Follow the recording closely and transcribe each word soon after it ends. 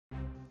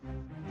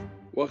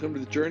Welcome to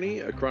The Journey,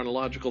 a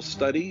chronological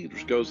study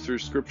which goes through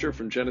Scripture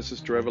from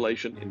Genesis to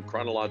Revelation in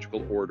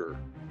chronological order.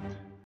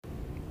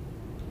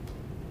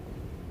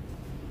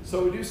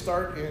 So we do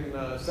start in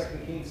 2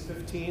 Kings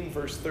 15,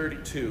 verse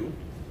 32.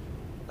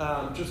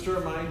 Just to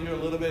remind you a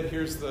little bit,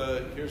 here's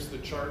the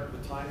chart,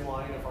 the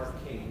timeline of our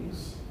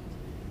kings.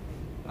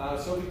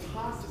 So we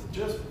talked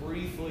just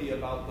briefly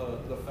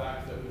about the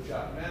fact that we've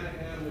got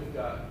Menahem, we've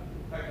got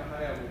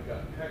Pekahiah, we've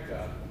got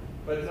Pekah.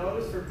 But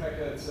notice for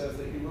Pekah it says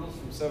that he rules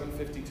from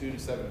 752 to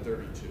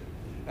 732.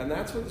 And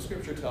that's what the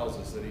scripture tells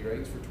us, that he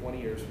reigns for 20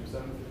 years from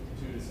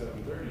 752 to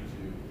 732.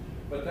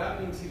 But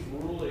that means he's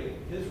ruling,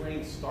 his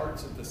reign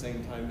starts at the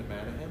same time that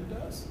Menahem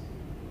does.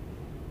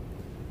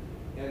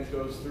 And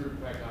goes through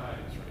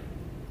Pekahiah's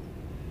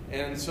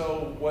reign. And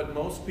so what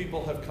most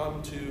people have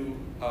come to,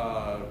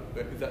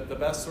 the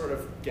best sort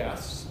of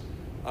guess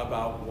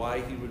about why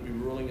he would be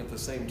ruling at the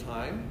same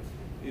time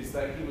is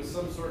that he was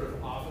some sort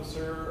of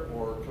officer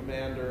or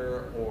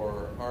commander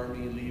or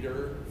army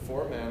leader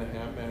for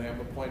Menahem. Menahem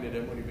appointed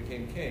him when he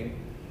became king.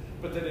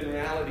 But that in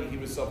reality he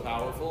was so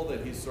powerful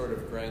that he's sort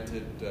of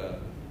granted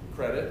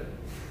credit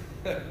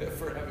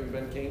for having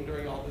been king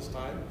during all this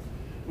time.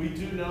 We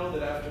do know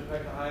that after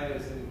Pekahiah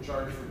is in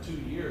charge for 2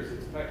 years,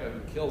 it's Pekah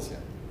who kills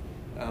him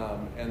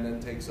and then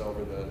takes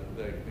over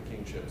the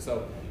kingship.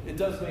 So it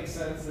does make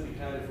sense that he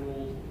kind of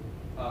ruled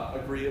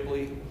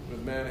agreeably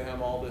with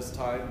Menahem all this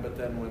time, but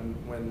then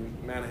when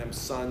Menahem's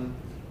son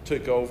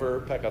took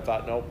over, Pekah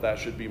thought, nope, that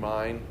should be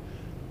mine.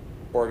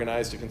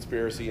 Organized a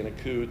conspiracy and a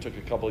coup, took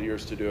a couple of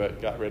years to do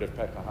it, got rid of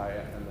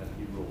Pekahiah, and then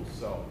he rules.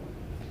 So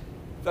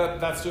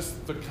that's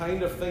just the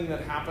kind of thing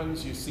that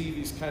happens. You see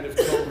these kind of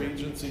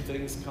co-regency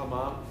things come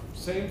up.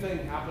 Same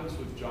thing happens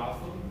with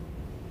Jotham.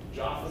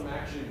 Jotham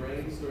actually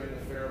reigns during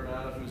a fair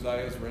amount of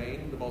Uzziah's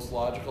reign. The most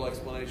logical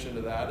explanation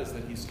to that is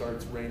that he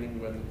starts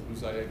reigning when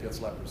Uzziah gets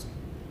leprosy.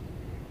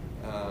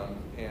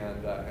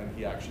 And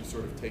he actually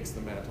sort of takes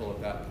the mantle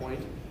at that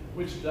point,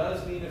 which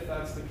does mean, if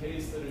that's the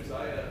case, that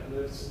Uzziah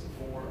lives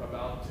for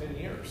about 10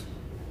 years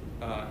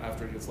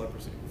after he gets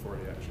leprosy before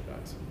he actually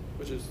dies,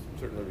 which is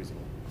certainly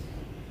reasonable.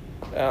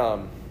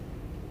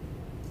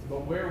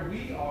 But where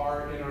we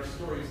are in our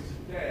stories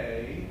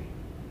today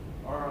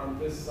are on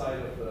this side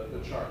of the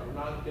chart. We're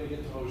not going to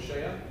get to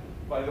Hosea.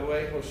 By the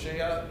way,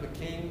 Hosea, the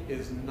king,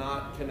 is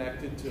not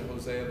connected to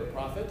Hosea the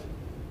prophet.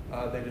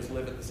 They just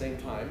live at the same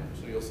time,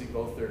 so you'll see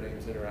both their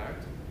names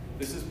interact.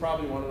 This is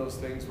probably one of those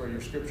things where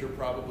your scripture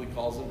probably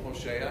calls him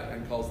Hosea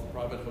and calls the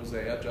prophet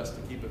Hosea just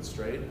to keep it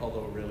straight,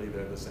 although really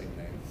they're the same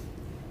name.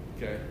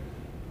 Okay?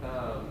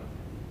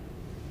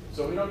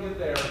 So we don't get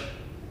there.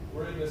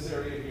 We're in this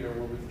area here.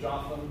 We're with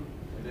Jotham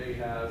and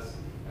Ahaz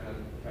and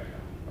Pekah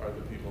are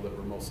the people that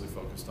we're mostly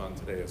focused on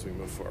today as we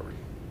move forward.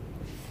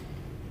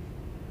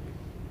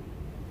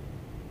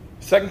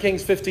 2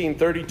 Kings 15,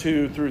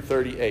 32 through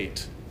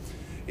 38.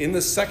 In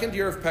the second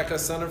year of Pekah,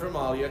 son of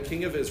Remaliah,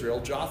 king of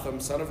Israel, Jotham,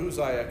 son of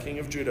Uzziah, king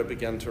of Judah,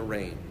 began to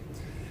reign.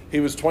 He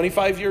was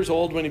 25 years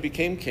old when he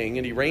became king,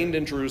 and he reigned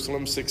in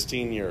Jerusalem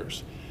 16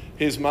 years.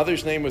 His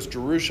mother's name was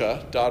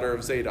Jerusha, daughter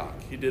of Zadok.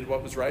 He did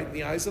what was right in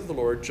the eyes of the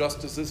Lord,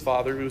 just as his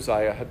father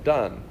Uzziah had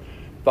done.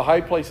 The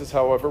high places,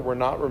 however, were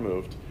not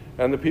removed,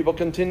 and the people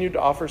continued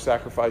to offer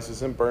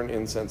sacrifices and burn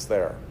incense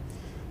there.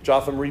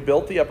 Jotham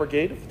rebuilt the upper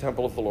gate of the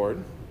temple of the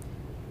Lord.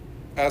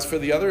 As for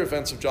the other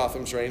events of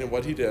Jotham's reign and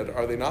what he did,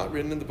 are they not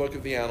written in the book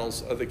of the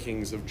annals of the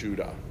kings of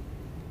Judah?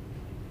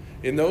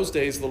 In those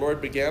days, the Lord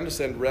began to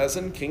send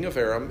Rezin, king of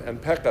Aram, and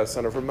Pekah,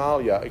 son of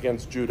Remaliah,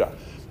 against Judah.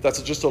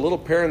 That's just a little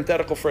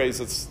parenthetical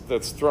phrase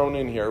that's thrown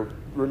in here.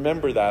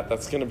 Remember that.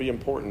 That's going to be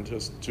important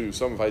to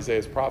some of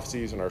Isaiah's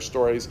prophecies and our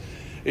stories.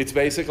 It's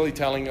basically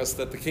telling us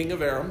that the king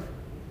of Aram,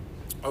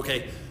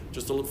 okay,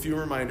 just a few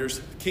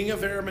reminders. King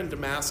of Aram and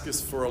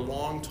Damascus for a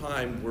long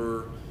time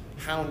were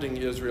hounding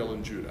Israel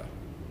and Judah.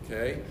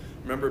 Okay?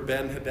 Remember,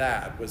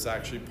 Ben-Hadad was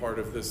actually part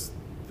of this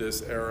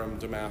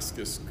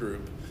Aram-Damascus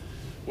group,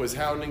 was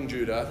hounding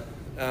Judah,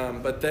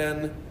 but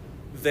then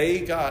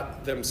they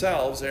got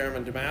themselves, Aram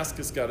and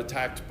Damascus, got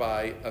attacked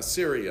by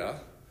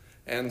Assyria,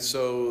 and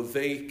so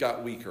they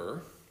got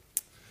weaker.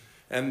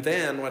 And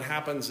then what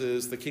happens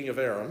is the king of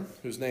Aram,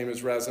 whose name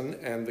is Rezin,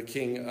 and the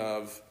king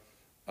of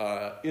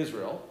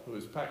Israel, who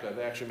is Pekah,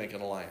 they actually make an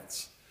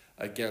alliance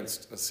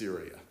against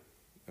Assyria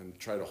and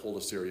try to hold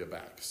Assyria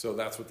back. So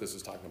that's what this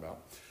is talking about.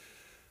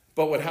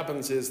 But what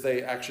happens is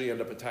they actually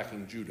end up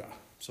attacking Judah.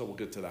 So we'll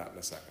get to that in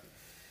a second.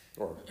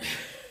 Or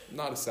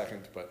not a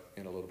second, but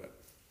in a little bit.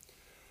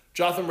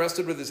 Jotham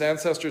rested with his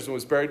ancestors and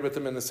was buried with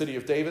them in the city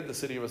of David, the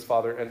city of his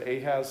father, and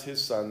Ahaz,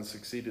 his son,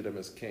 succeeded him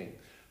as king.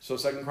 So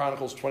 2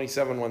 Chronicles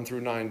 27, 1 through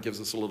 9 gives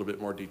us a little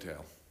bit more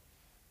detail.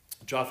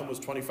 Jotham was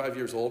 25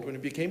 years old when he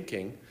became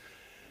king,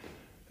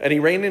 and he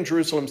reigned in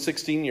Jerusalem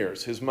 16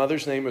 years. His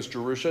mother's name was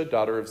Jerusha,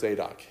 daughter of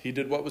Zadok. He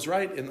did what was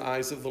right in the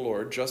eyes of the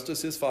Lord, just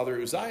as his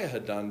father Uzziah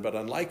had done, but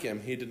unlike him,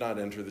 he did not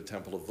enter the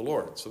temple of the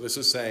Lord. So this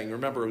is saying,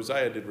 remember,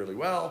 Uzziah did really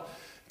well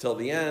till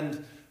the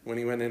end when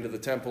he went into the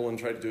temple and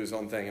tried to do his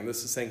own thing. And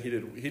this is saying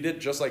he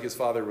did just like his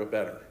father, but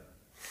better.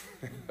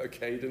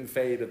 Okay, he didn't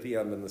fade at the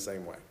end in the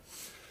same way.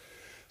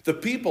 The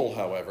people,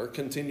 however,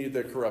 continued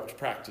their corrupt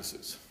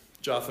practices.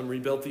 Jotham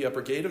rebuilt the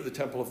upper gate of the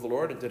temple of the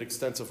Lord and did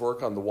extensive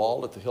work on the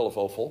wall at the hill of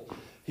Ophel.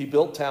 He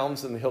built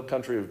towns in the hill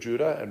country of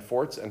Judah and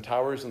forts and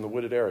towers in the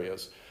wooded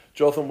areas.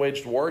 Jotham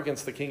waged war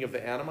against the king of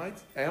the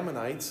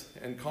Ammonites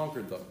and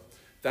conquered them.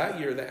 That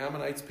year, the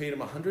Ammonites paid him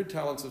 100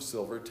 talents of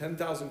silver,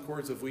 10,000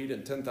 cores of wheat,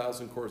 and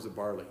 10,000 cores of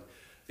barley.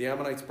 The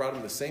Ammonites brought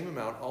him the same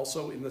amount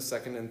also in the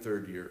second and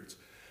third years.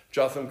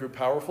 Jotham grew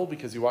powerful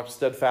because he walked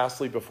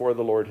steadfastly before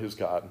the Lord his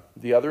God.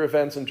 The other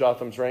events in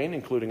Jotham's reign,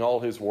 including all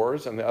his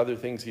wars and the other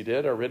things he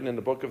did, are written in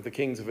the book of the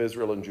kings of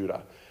Israel and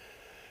Judah.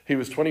 He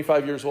was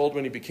 25 years old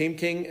when he became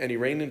king, and he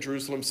reigned in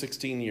Jerusalem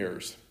 16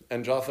 years.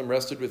 And Jotham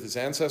rested with his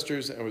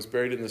ancestors and was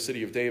buried in the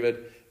city of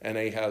David, and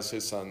Ahaz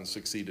his son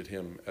succeeded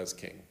him as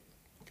king.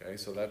 Okay,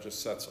 so that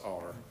just sets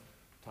our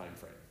time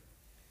frame.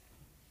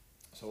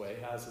 So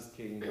Ahaz is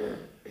king,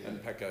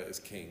 and Pekah is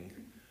king.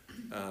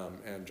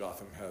 And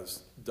Jotham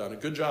has done a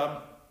good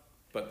job,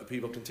 but the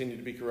people continue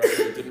to be corrupt.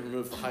 He didn't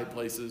remove the high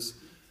places,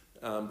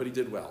 but he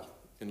did well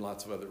in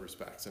lots of other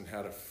respects and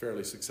had a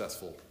fairly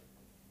successful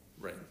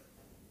reign.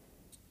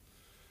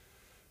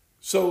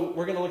 So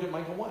we're going to look at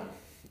Micah 1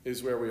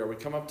 is where we are. We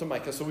come up to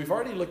Micah. So we've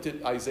already looked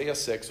at Isaiah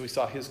 6. We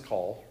saw his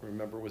call.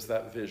 Remember, was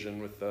that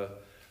vision with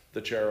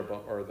the cherubim,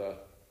 or the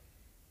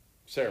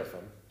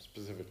seraphim,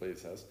 specifically it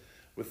says,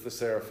 with the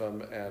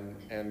seraphim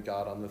and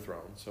God on the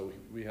throne. So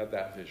we had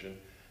that vision.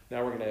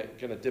 Now we're going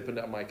to dip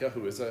into Micah,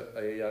 who is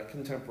a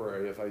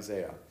contemporary of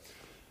Isaiah.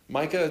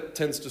 Micah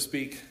tends to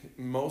speak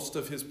most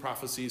of his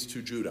prophecies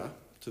to Judah,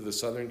 to the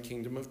southern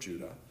kingdom of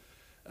Judah.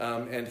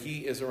 And he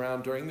is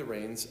around during the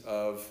reigns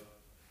of,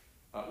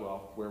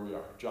 where we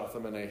are,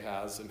 Jotham and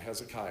Ahaz and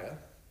Hezekiah.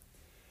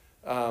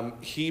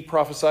 He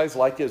prophesies,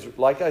 like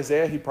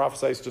Isaiah, he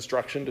prophesies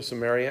destruction to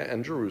Samaria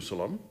and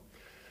Jerusalem.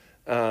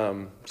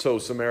 So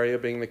Samaria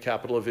being the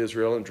capital of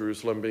Israel and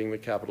Jerusalem being the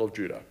capital of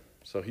Judah.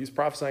 So he's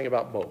prophesying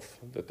about both,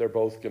 that they're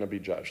both going to be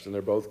judged and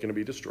they're both going to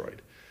be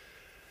destroyed.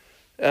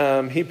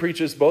 He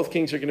preaches both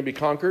kings are going to be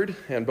conquered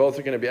and both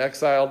are going to be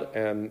exiled,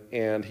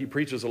 and he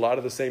preaches a lot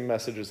of the same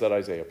messages that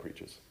Isaiah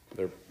preaches,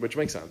 which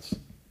makes sense.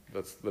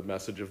 That's the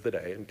message of the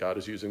day, and God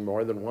is using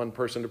more than one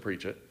person to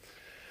preach it.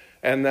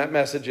 And that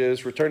message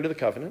is return to the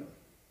covenant,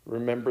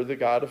 remember the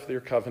God of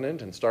your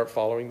covenant, and start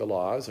following the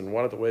laws. And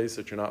one of the ways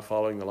that you're not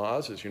following the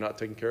laws is you're not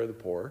taking care of the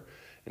poor.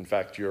 In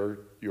fact, you're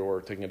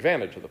taking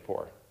advantage of the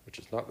poor, which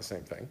is not the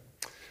same thing.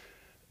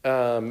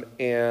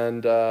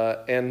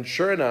 And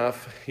sure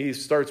enough, he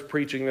starts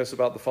preaching this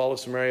about the fall of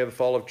Samaria, the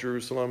fall of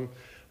Jerusalem.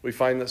 We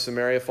find that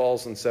Samaria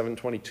falls in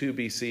 722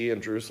 BC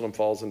and Jerusalem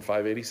falls in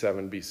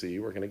 587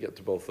 BC. We're going to get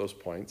to both those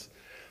points.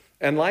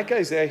 And like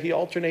Isaiah, he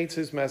alternates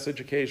his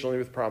message occasionally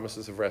with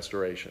promises of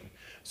restoration.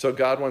 So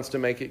God wants to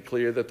make it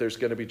clear that there's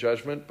going to be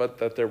judgment, but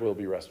that there will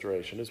be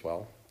restoration as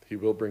well. He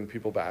will bring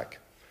people back.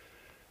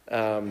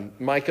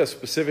 Micah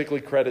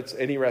specifically credits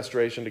any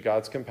restoration to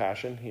God's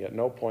compassion. He at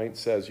no point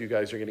says, you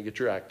guys are going to get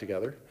your act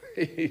together.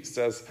 He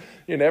says,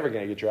 you're never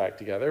going to get your act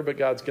together, but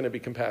God's going to be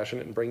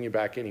compassionate and bring you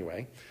back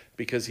anyway,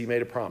 because he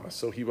made a promise.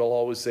 So he will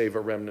always save a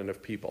remnant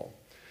of people.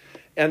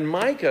 And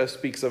Micah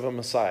speaks of a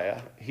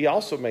Messiah. He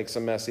also makes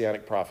some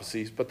messianic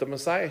prophecies, but the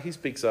Messiah he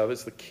speaks of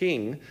is the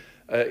king,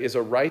 is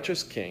a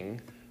righteous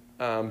king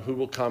who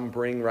will come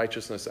bring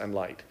righteousness and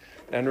light.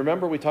 And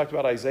remember, we talked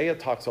about Isaiah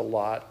talks a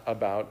lot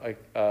about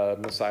a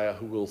Messiah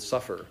who will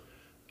suffer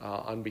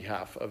on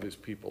behalf of his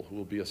people, who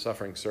will be a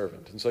suffering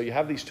servant. And so you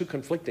have these two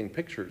conflicting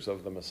pictures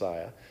of the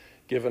Messiah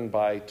given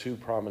by two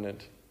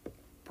prominent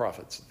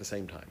prophets at the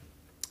same time.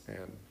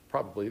 And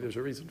probably there's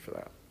a reason for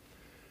that.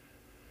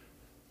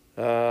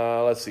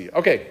 Let's see.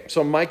 Okay,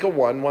 so Micah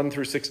 1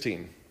 through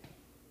 16.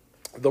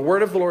 The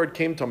word of the Lord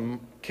came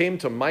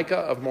to Micah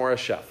of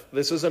Moresheth.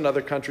 This is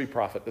another country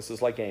prophet. This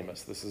is like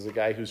Amos. This is a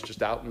guy who's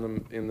just out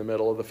in the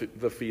middle of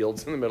the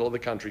fields, in the middle of the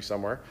country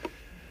somewhere.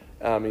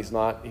 He's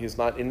not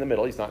in the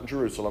middle. He's not in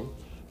Jerusalem.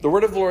 The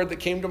word of the Lord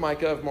that came to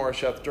Micah of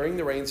Moresheth during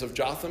the reigns of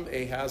Jotham,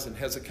 Ahaz, and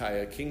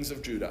Hezekiah, kings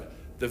of Judah,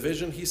 the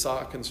vision he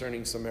saw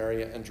concerning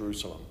Samaria and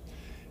Jerusalem.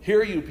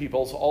 Hear, you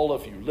peoples, all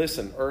of you.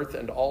 Listen, earth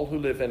and all who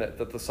live in it,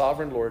 that the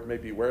sovereign Lord may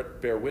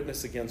bear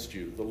witness against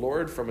you, the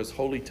Lord from his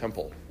holy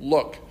temple.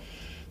 Look,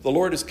 the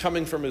Lord is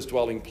coming from his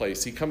dwelling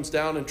place. He comes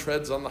down and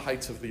treads on the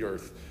heights of the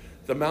earth.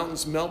 The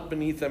mountains melt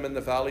beneath them, and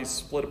the valleys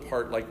split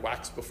apart like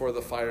wax before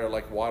the fire,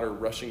 like water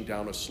rushing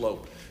down a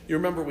slope. You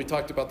remember we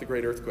talked about the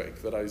great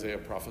earthquake that Isaiah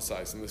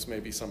prophesies, and this may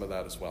be some of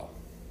that as well.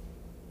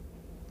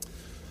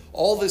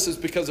 All this is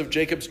because of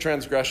Jacob's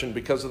transgression,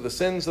 because of the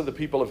sins of the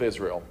people of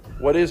Israel.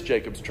 What is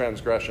Jacob's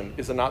transgression?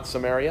 Is it not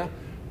Samaria?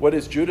 What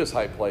is Judah's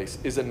high place?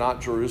 Is it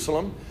not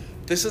Jerusalem?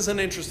 This is an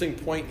interesting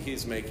point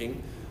he's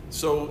making.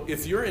 So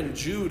if you're in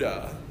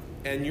Judah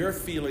and you're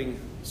feeling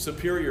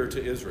superior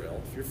to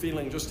Israel, if you're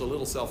feeling just a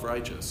little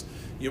self-righteous,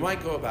 you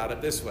might go about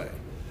it this way.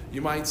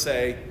 You might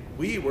say,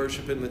 we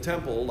worship in the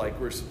temple like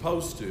we're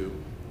supposed to.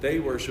 They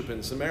worship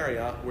in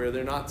Samaria where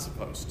they're not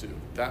supposed to.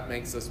 That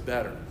makes us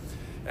better.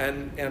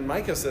 And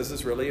Micah says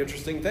this really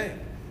interesting thing.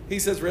 He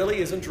says, really,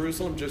 isn't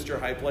Jerusalem just your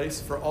high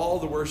place? For all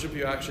the worship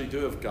you actually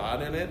do of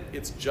God in it,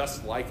 it's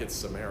just like it's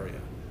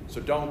Samaria. So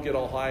don't get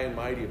all high and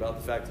mighty about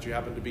the fact that you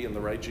happen to be in the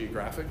right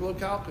geographic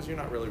locale, because you're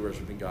not really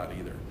worshiping God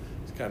either.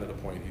 It's kind of the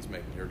point he's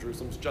making here.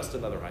 Jerusalem's just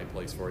another high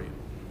place for you.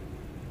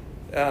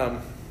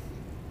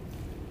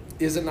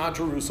 Is it not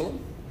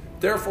Jerusalem?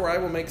 Therefore I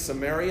will make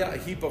Samaria a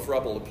heap of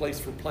rubble, a place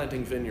for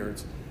planting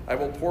vineyards. I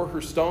will pour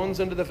her stones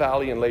into the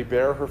valley and lay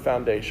bare her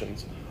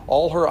foundations.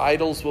 All her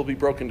idols will be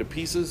broken to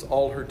pieces.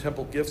 All her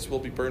temple gifts will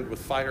be burned with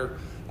fire.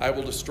 I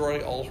will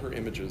destroy all her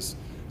images.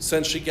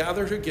 Since she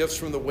gathered her gifts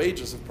from the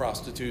wages of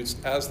prostitutes,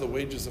 as the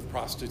wages of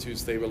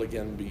prostitutes they will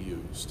again be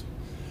used.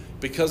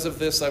 Because of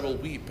this I will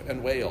weep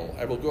and wail.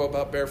 I will go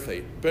about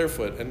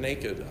barefoot and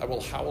naked. I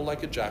will howl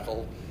like a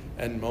jackal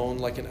and moan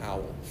like an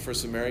owl. For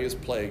Samaria's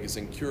plague is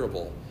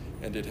incurable,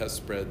 and it has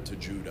spread to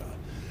Judah.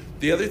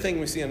 The other thing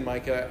we see in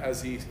Micah,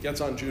 as he gets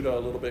on Judah a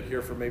little bit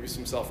here for maybe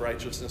some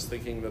self-righteousness,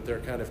 thinking that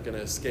they're kind of going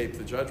to escape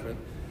the judgment,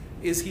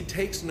 is he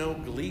takes no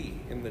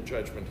glee in the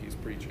judgment he's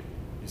preaching.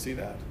 You see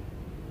that?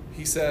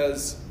 He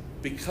says,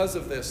 because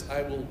of this,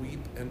 I will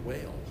weep and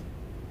wail.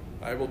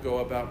 I will go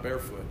about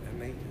barefoot and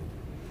naked.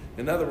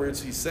 In other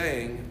words, he's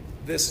saying,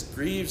 this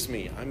grieves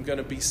me. I'm going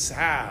to be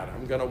sad.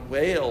 I'm going to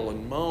wail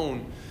and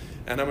moan.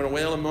 And I'm going to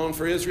wail and moan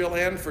for Israel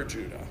and for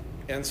Judah.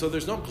 And so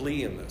there's no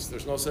glee in this.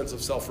 There's no sense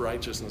of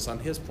self-righteousness on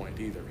his point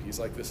either. He's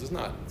like, this is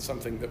not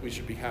something that we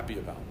should be happy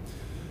about.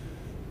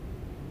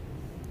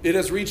 It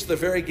has reached the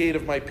very gate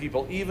of my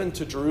people, even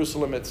to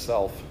Jerusalem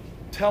itself.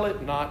 Tell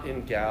it not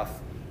in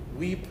Gath.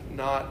 Weep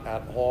not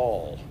at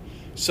all.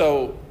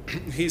 So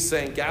he's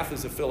saying Gath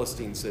is a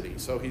Philistine city.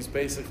 So he's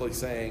basically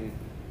saying,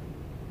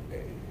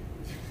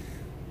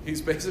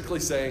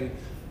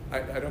 I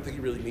don't think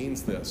he really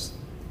means this,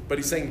 but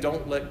he's saying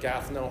don't let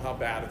Gath know how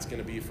bad it's going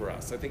to be for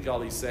us. I think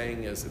all he's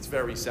saying is it's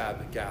very sad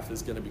that Gath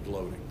is going to be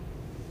gloating,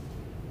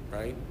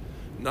 right?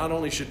 Not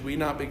only should we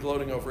not be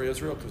gloating over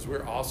Israel because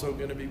we're also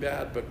going to be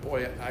bad, but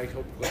boy, I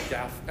hope that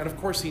Gath, and of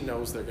course he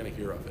knows they're going to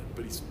hear of it,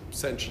 but he's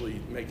essentially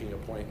making a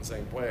point and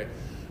saying, boy,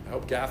 I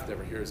hope Gath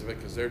never hears of it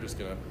because they're just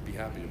going to be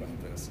happy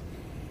about this.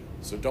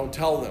 So don't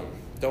tell them.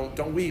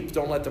 Don't weep.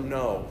 Don't let them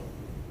know.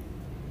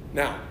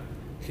 Now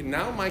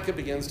Micah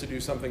begins to do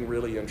something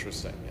really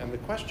interesting. And the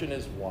question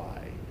is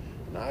why?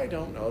 And I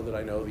don't know that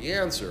I know the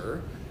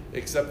answer,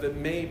 except that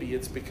maybe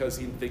it's because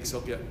he thinks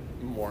he'll get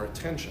more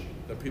attention,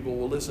 that people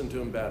will listen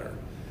to him better.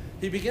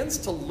 He begins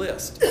to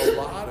list a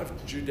lot of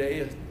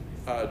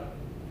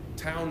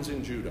towns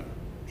in Judah.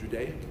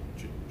 Judaic?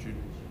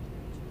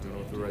 I don't know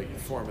what the right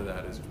form of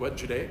that is. What,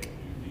 Judaic?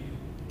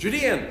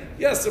 Judean.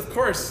 Yes, of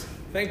course.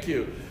 Thank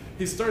you.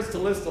 He starts to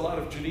list a lot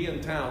of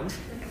Judean towns.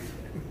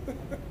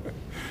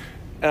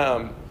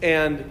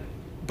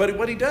 But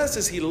what he does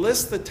is he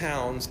lists the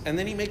towns and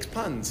then he makes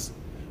puns.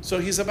 So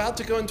he's about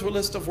to go into a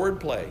list of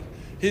wordplay.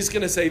 He's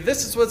going to say,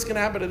 this is what's going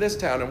to happen to this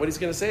town. And what he's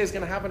going to say is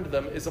going to happen to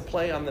them is a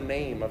play on the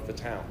name of the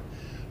town,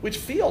 which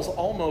feels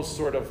almost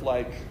sort of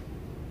like,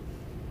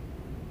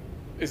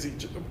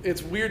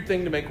 it's a weird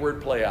thing to make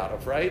wordplay out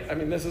of, right? I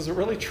mean, this is a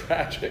really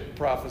tragic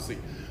prophecy.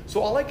 So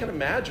all I can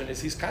imagine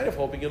is he's kind of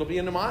hoping it'll be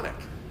a mnemonic.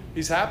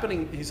 He's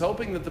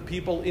hoping that the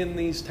people in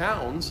these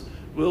towns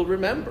will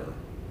remember.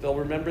 They'll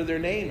remember their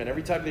name, and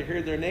every time they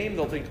hear their name,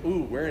 they'll think,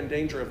 ooh, we're in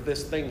danger of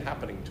this thing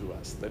happening to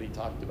us that he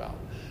talked about.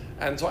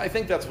 And so I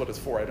think that's what it's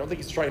for. I don't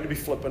think he's trying to be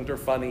flippant or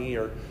funny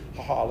or,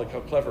 haha, look how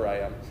clever I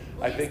am.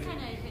 Well, he's kind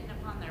of hitting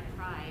upon their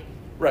pride.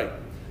 Right.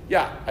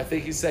 Yeah, I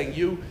think he's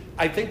saying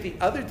I think the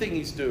other thing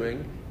he's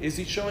doing is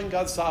he's showing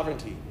God's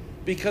sovereignty.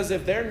 Because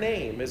if their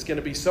name is going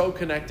to be so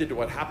connected to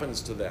what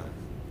happens to them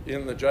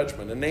in the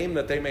judgment, a name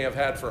that they may have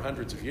had for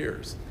hundreds of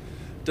years,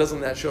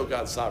 doesn't that show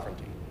God's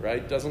sovereignty?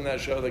 Right? Doesn't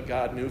that show that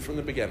God knew from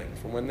the beginning,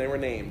 from when they were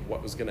named,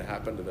 what was going to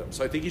happen to them?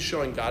 So I think he's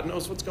showing God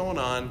knows what's going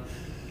on.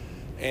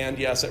 And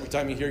yes, every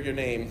time you hear your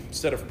name,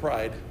 instead of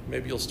pride,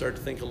 maybe you'll start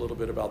to think a little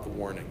bit about the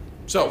warning.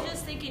 So I was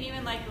just thinking,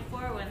 even like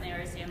before when they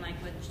were saying,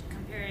 like with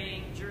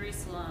comparing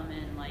Jerusalem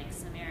and like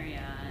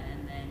Samaria,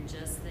 and then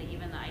just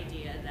even the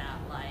idea that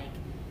like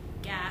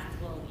Gath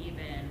will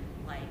even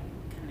like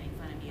kind of make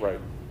fun of you. Right.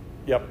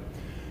 Yep.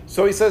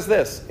 So he says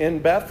this,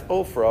 in Beth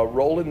Ophrah,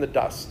 roll in the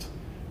dust.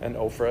 And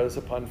Ophrah is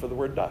a pun for the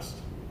word dust.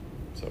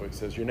 So he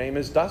says, your name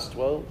is dust?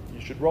 Well, you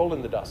should roll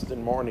in the dust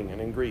in mourning and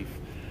in grief.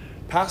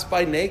 Pass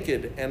by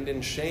naked and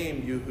in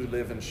shame, you who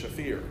live in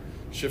Shaphir.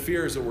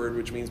 Shaphir is a word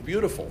which means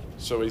beautiful.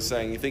 So he's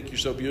saying, you think you're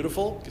so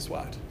beautiful? Guess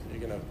what?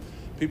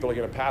 People are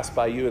going to pass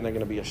by you and they're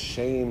going to be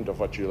ashamed of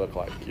what you look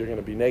like. You're going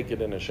to be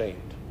naked and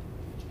ashamed.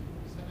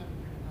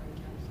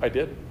 I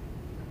did.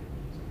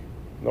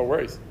 No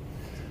worries.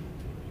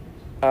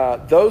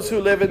 Those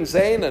who live in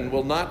Zaanan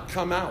will not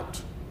come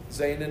out.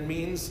 Zaanan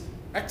means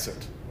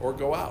exit or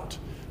go out.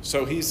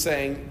 So he's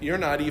saying you're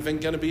not even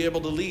going to be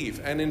able to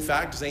leave. And in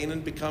fact,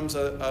 Zaanan becomes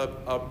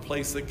a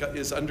place that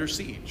is under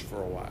siege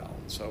for a while.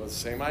 So it's the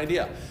same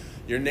idea.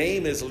 Your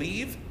name is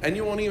leave, and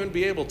you won't even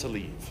be able to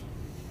leave.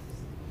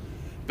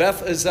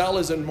 Beth Ezel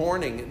is in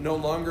mourning. It no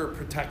longer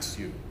protects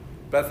you.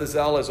 Beth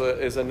Ezel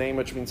is a name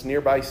which means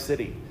nearby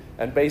city.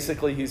 And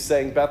basically he's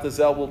saying Beth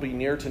Ezel will be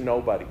near to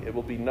nobody. It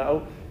will be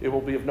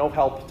of no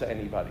help to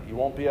anybody. You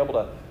won't be able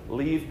to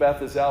leave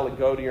Beth Ezel and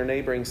go to your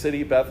neighboring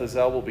city. Beth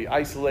Ezel will be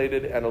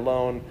isolated and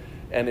alone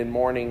and in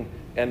mourning,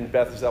 and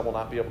Beth Ezel will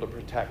not be able to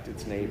protect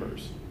its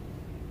neighbors.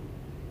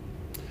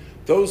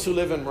 Those who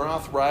live in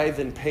Marath writhe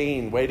in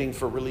pain, waiting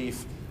for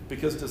relief,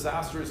 because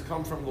disaster has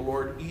come from the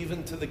Lord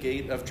even to the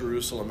gate of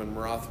Jerusalem. And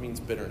Marath means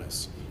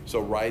bitterness. So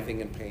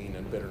writhing in pain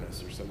and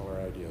bitterness are similar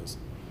ideas.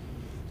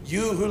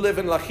 You who live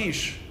in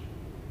Lachish,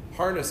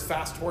 harness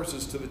fast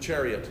horses to the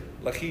chariot.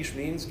 Lachish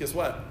means, guess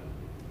what?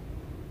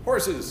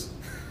 Horses.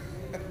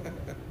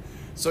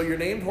 So you're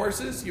named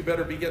horses, you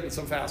better be getting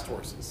some fast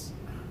horses.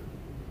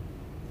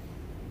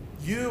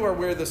 You are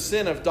where the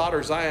sin of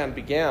daughter Zion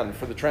began,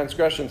 for the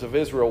transgressions of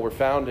Israel were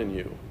found in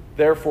you.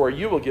 Therefore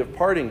you will give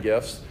parting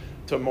gifts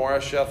to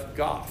Moresheth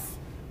Goth.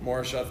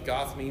 Moresheth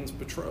Goth means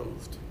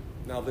betrothed.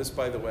 Now this,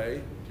 by the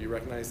way, do you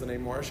recognize the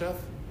name Moresheth?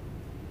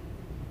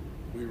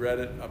 We read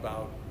it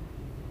about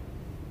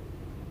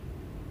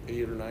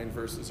 8 or 9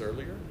 verses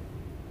earlier.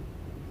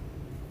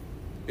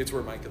 It's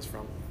where Micah's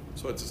from,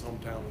 so it's his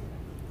hometown.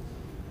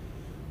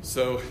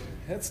 So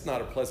it's not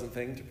a pleasant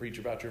thing to preach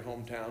about your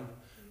hometown.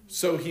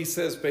 So he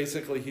says,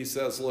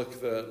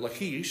 look, the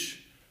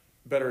Lachish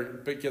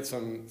better get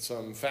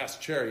some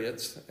fast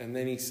chariots. And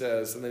then he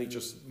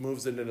just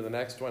moves it into the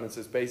next one and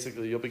says,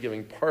 basically, you'll be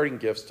giving parting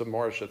gifts to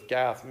Moresheth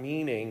Gath,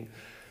 meaning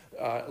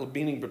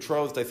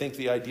betrothed. I think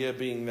the idea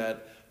being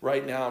that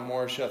right now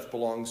Moresheth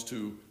belongs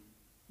to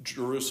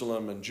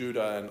Jerusalem and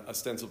Judah and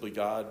ostensibly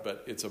God,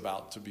 but it's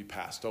about to be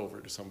passed over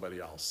to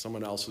somebody else.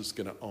 Someone else is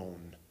going to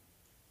own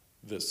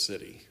this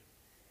city.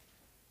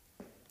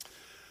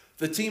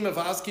 The team of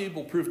Azkib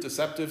will prove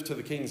deceptive to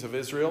the kings of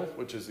Israel,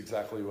 which is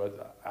exactly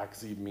what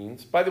Akzib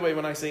means. By the way,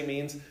 when I say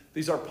means,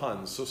 these are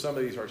puns, so some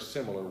of these are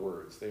similar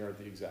words. They aren't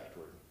the exact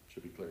word.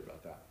 Should be clear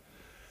about that.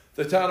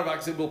 The town of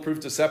Akzib will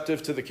prove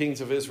deceptive to the kings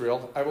of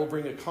Israel. I will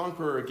bring a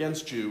conqueror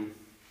against you.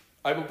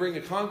 I will bring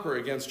a conqueror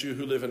against you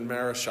who live in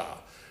Mareshah.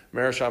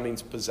 Mareshah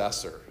means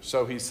possessor.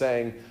 So he's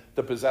saying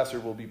the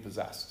possessor will be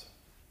possessed.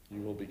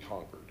 You will be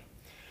conquered.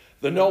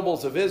 The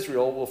nobles of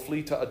Israel will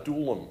flee to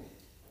Adullam.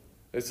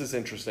 This is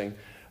interesting.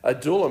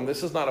 Adullam,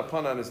 this is not a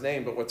pun on his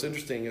name, but what's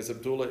interesting is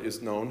Abdullah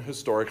is known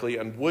historically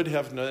and would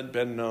have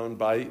been known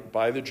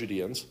by the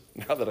Judeans.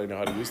 Now that I know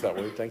how to use that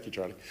word, thank you,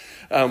 Charlie.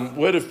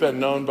 Would have been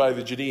known by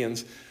the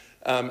Judeans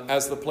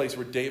as the place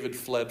where David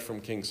fled from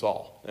King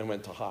Saul and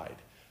went to hide.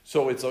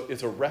 So it's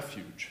a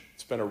refuge.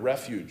 It's been a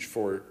refuge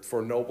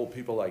for noble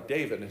people like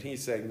David. And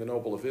he's saying the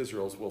noble of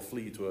Israel will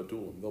flee to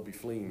Adullam. They'll be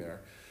fleeing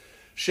there.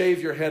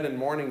 Shave your head in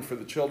mourning for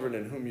the children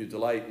in whom you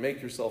delight.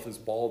 Make yourself as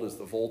bald as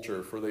the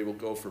vulture, for they will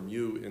go from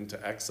you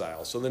into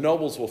exile. So the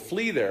nobles will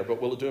flee there,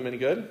 but will it do them any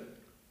good?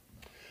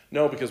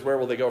 No, because where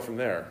will they go from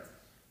there?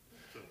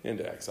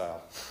 Into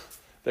exile.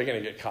 They're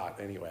going to get caught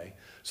anyway.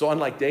 So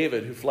unlike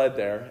David, who fled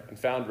there and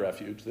found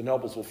refuge, the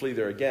nobles will flee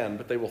there again,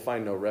 but they will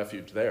find no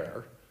refuge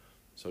there.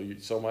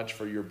 So much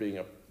for your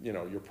being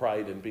your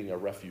pride in being a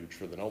refuge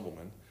for the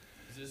nobleman.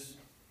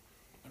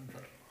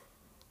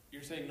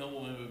 You're saying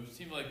nobleman, but it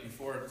seemed like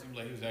before it seemed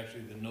like it was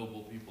actually the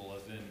noble people,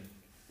 as in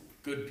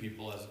good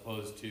people, as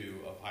opposed to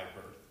of high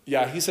birth.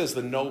 Yeah, he says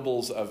the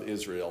nobles of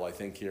Israel. I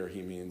think here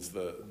he means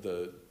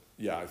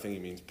I think he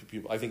means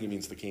people. I think he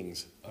means the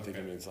kings. I think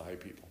he means the high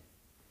people.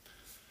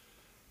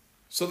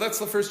 So that's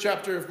the first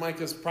chapter of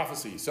Micah's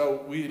prophecy.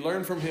 So we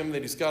learn from him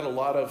that he's got a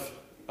lot of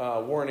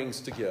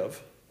warnings to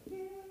give.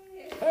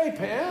 Hey,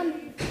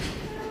 Pam.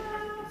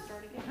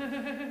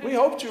 We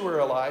hoped you were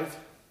alive.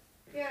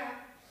 Yeah.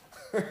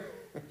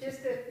 Just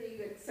if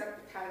you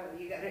accept the title,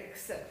 you got to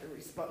accept the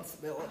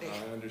responsibility.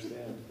 I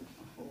understand.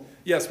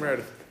 Yes,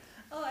 Meredith.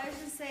 Oh, I was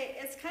just say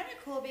it's kind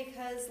of cool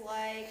because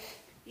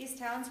these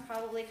towns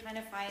probably kind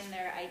of find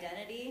their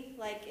identity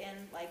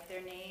in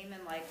their name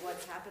and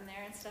what's happened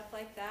there and stuff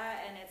like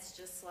that, and it's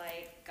just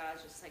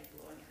God's just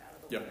blowing it out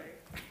of the water.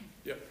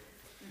 Yep.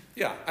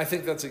 Yeah, I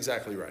think that's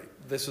exactly right.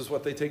 This is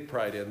what they take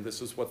pride in. This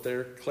is what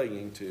they're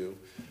clinging to.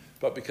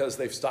 But because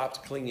they've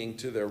stopped clinging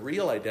to their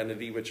real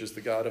identity, which is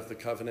the God of the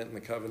covenant and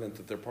the covenant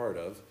that they're part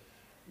of,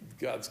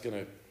 God's going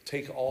to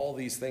take all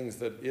these things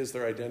that is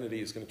their identity,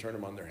 is going to turn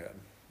them on their head.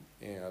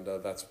 And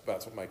that's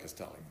what Micah's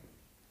telling.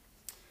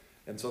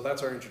 And so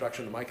that's our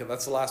introduction to Micah.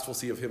 That's the last we'll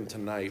see of him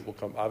tonight.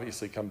 We'll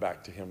obviously come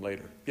back to him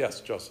later. Yes,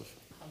 Joseph.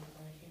 I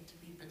hate to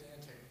be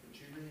pedantic, but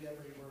you read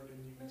every word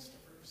and you missed a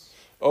verse.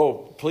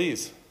 Oh,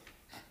 please.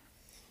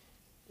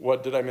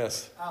 What did I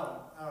miss?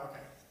 Oh, okay.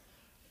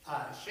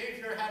 Shave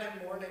your head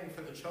in mourning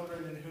for the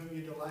children in whom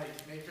you delight.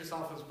 Make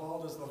yourself as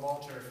bald as the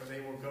vulture, for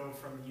they will go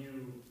from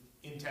you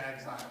into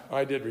exile.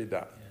 I did read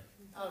that.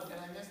 Oh, did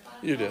I miss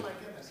that? You did. Oh,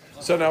 my goodness.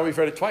 So now we've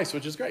read it twice,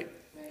 which is great.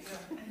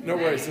 No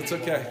worries, it's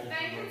okay. Now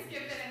you can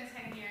skip it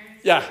in 10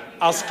 years. Yeah,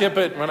 I'll skip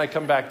it when I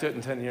come back to it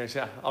in 10 years.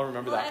 Yeah, I'll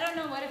remember that. I don't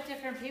know what if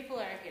different people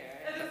are here.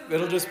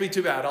 It'll just be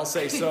too bad. I'll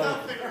say, so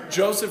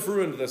Joseph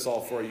ruined this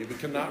all for you. We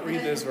cannot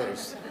read this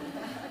verse.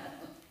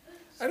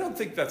 I don't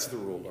think that's the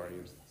rule, are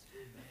you?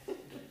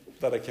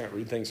 That I can't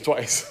read things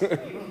twice. You can,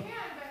 but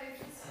it's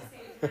just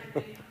the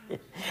same time.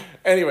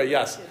 Anyway,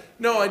 yes.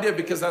 No, I did,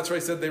 because that's where I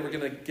said they were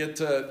going to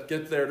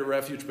get there to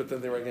refuge, but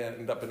then they were going to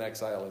end up in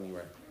exile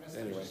anyway. I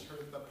just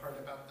heard the part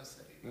about the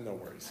city. No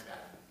worries. My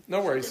bad.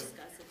 No worries. Discuss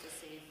it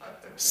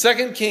to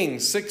see. 2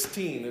 Kings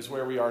 16 is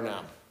where we are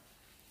now.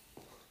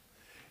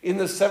 In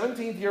the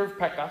 17th year of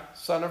Pekah,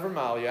 son of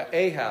Remaliah,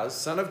 Ahaz,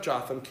 son of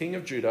Jotham, king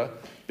of Judah,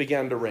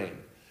 began to reign.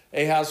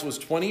 Ahaz was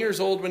 20 years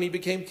old when he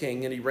became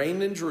king, and he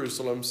reigned in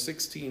Jerusalem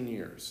 16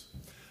 years.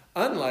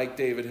 Unlike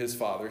David his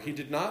father, he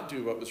did not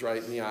do what was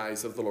right in the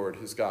eyes of the Lord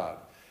his God.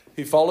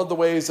 He followed the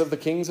ways of the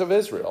kings of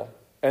Israel,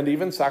 and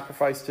even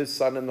sacrificed his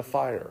son in the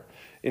fire,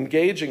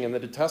 engaging in the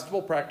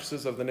detestable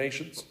practices of the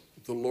nations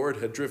the Lord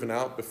had driven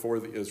out before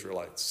the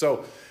Israelites.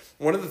 So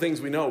one of the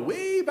things we know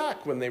way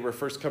back when they were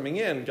first coming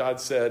in,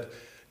 God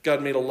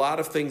made a lot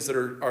of things that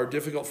are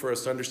difficult for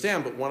us to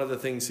understand, but one of the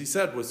things he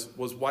said was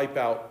wipe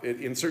out,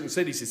 in certain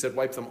cities he said,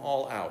 wipe them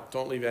all out,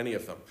 don't leave any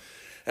of them.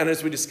 And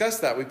as we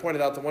discussed that, we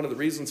pointed out that one of the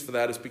reasons for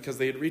that is because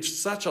they had reached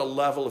such a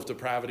level of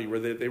depravity where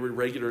they were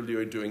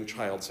regularly doing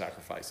child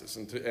sacrifices,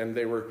 and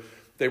they were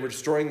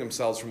destroying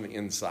themselves from the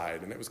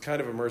inside, and it was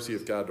kind of a mercy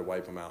of God to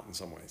wipe them out in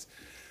some ways.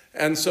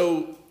 And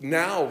so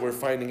now we're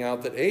finding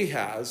out that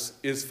Ahaz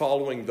is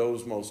following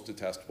those most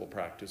detestable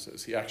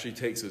practices. He actually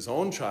takes his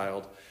own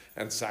child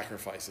and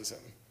sacrifices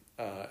him,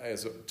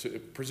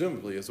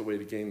 presumably as a way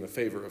to gain the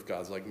favor of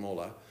gods like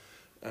Mola,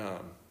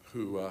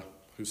 who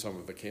some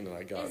of the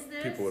Canaanite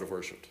people would have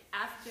worshipped.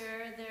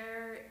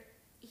 After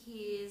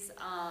he's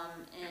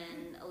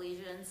in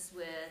allegiance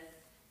with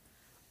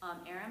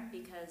Aram,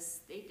 because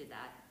they did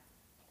that.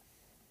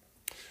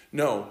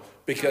 No,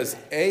 because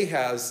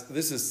Ahaz,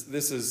 this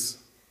is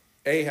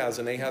Ahaz,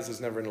 and Ahaz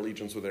is never in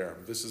allegiance with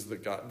Aram. This is the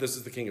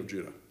king of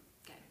Judah.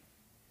 Okay.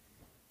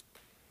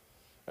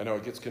 I know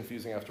it gets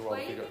confusing after a while.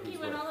 Why do you think he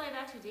went all the way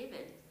back to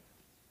David?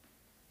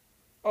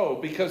 Oh,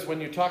 because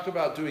when you talk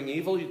about doing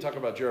evil, you talk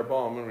about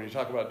Jeroboam, and when you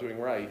talk about doing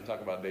right, you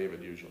talk about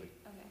David usually.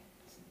 Okay.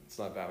 It's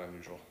not that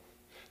unusual.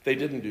 They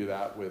didn't do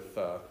that with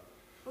the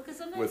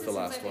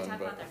last one,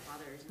 but their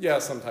fathers. Yeah,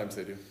 sometimes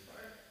they do.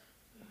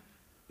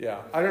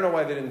 Yeah, I don't know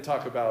why they didn't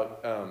talk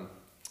about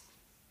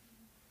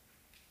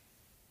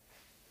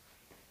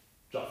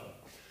Jotham.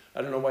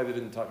 I don't know why they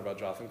didn't talk about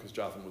Jotham, because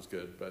Jotham was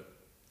good, but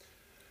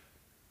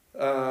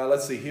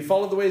let's see. He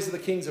followed the ways of the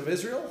kings of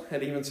Israel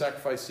and even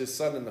sacrificed his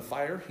son in the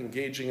fire,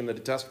 engaging in the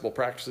detestable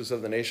practices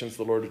of the nations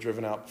the Lord had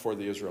driven out before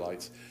the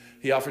Israelites.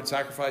 He offered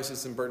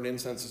sacrifices and burned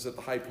incenses at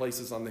the high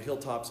places on the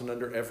hilltops and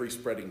under every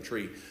spreading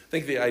tree. I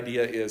think the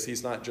idea is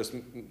he's not just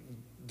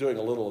doing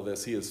a little of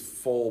this. He is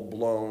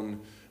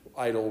full-blown,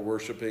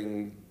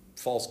 idol-worshiping,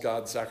 false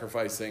god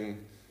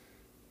sacrificing.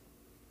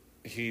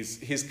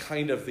 He's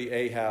kind of the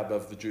Ahab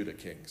of the Judah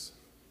kings,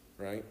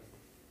 right?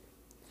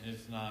 And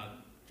it's not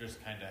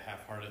just kind of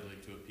half-heartedly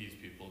to appease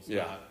people. It's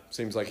yeah,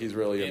 seems like he's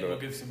really into it. And we'll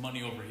give some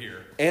money over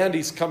here. And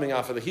he's coming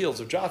off of the heels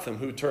of Jotham,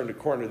 who turned a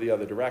corner the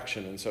other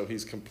direction, and so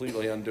he's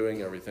completely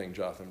undoing everything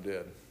Jotham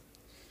did.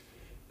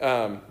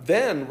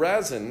 Then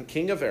Rezin,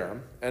 king of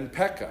Aram, and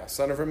Pekah,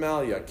 son of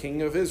Remaliah,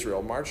 king of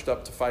Israel, marched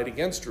up to fight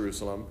against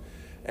Jerusalem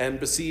and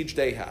besieged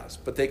Ahaz,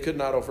 but they could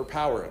not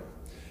overpower him.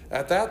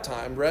 At that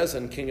time,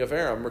 Rezin, king of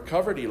Aram,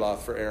 recovered Elath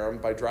for Aram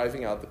by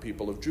driving out the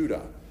people of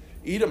Judah.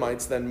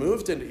 Edomites then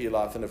moved into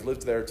Elath and have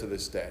lived there to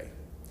this day.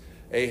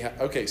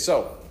 Okay,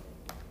 so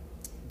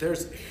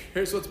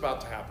here's what's about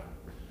to happen.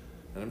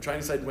 And I'm trying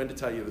to decide when to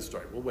tell you the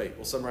story.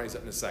 We'll summarize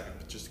it in a second,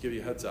 but just to give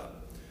you a heads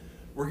up.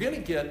 We're going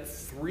to get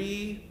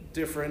 3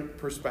 different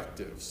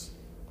perspectives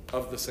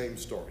of the same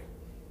story.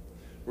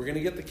 We're going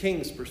to get the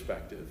king's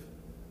perspective,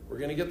 we're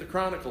going to get the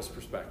chronicle's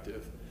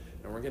perspective,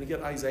 and we're going to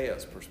get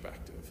Isaiah's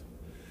perspective.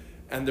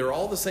 And they're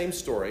all the same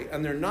story,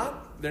 and they're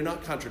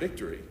not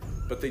contradictory,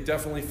 but they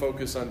definitely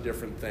focus on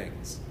different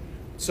things.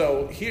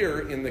 So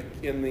here in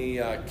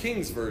the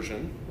King's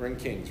version, we're in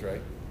Kings,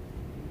 right?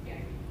 Yeah.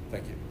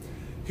 Thank you.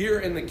 Here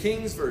in the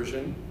King's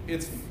version,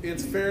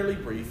 it's fairly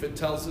brief. It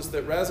tells us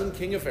that Rezin,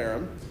 king of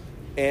Aram,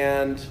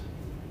 and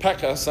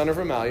Pekah, son of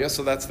Remaliah,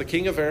 so that's the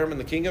king of Aram and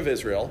the king of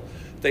Israel,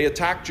 they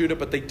attack Judah,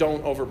 but they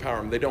don't overpower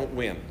them. They don't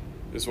win,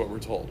 is what we're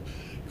told.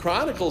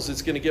 Chronicles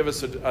is going to give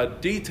us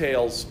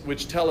details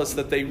which tell us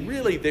that they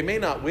may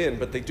not win,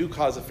 but they do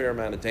cause a fair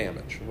amount of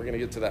damage. We're going to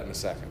get to that in a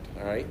second,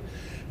 all right?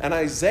 And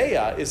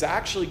Isaiah is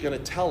actually going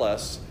to tell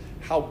us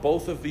how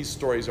both of these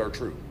stories are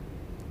true.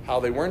 How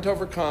they weren't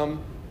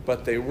overcome,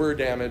 but they were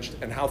damaged,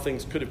 and how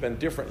things could have been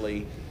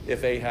differently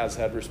if Ahaz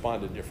had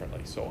responded differently.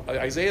 So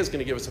Isaiah is going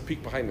to give us a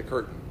peek behind the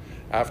curtain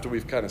after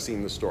we've kind of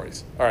seen the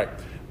stories. All right.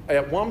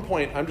 At one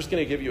point, I'm just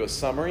going to give you a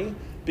summary,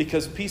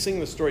 because piecing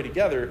the story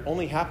together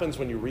only happens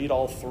when you read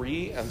all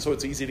 3, and so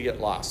it's easy to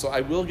get lost. So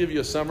I will give you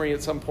a summary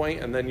at some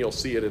point, and then you'll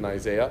see it in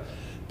Isaiah,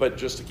 but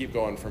just to keep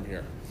going from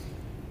here.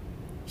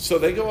 So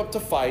they go up to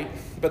fight,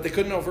 but they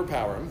couldn't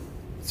overpower him.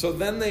 So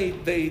then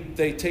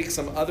they take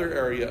some other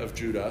area of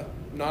Judah,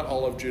 not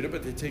all of Judah,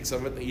 but they take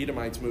some of it, the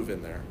Edomites move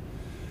in there.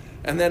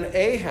 And then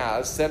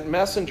Ahaz sent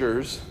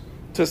messengers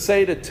to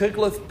say to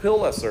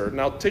Tiglath-Pileser,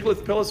 now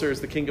Tiglath-Pileser is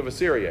the king of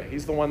Assyria.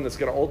 He's the one that's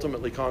going to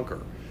ultimately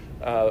conquer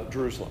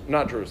Israel,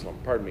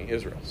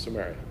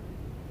 Samaria.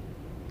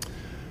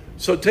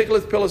 So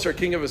Tiglath-Pileser,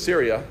 king of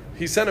Assyria,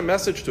 he sent a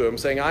message to him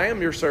saying, I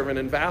am your servant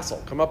and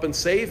vassal. Come up and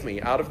save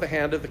me out of the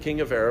hand of the king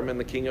of Aram and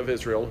the king of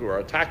Israel who are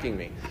attacking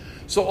me.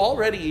 So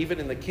already, even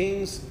in the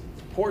king's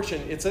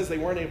portion, it says they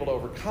weren't able to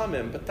overcome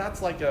him, but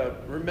that's like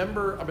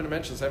remember, I'm going to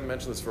mention this, I haven't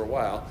mentioned this for a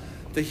while,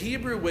 the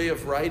Hebrew way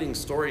of writing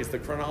stories, the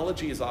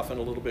chronology is often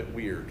a little bit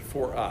weird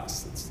for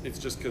us. It's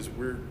just because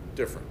we're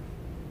different.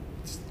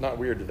 It's not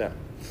weird to them.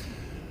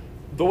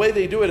 The way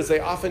they do it is they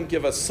often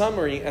give a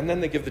summary and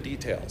then they give the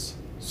details.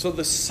 So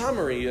the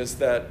summary is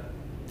that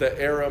the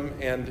Aram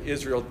and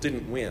Israel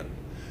didn't win.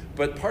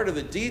 But part of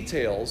the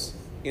details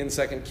in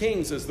 2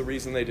 Kings is the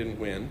reason they didn't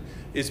win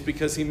is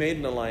because he made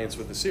an alliance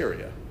with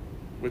Assyria,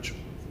 which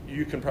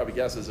you can probably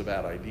guess is a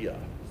bad idea.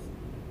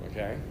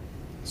 Okay?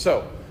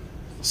 So,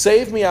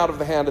 save me out of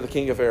the hand of the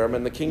king of Aram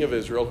and the king of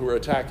Israel who are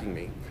attacking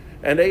me.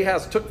 And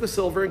Ahaz took the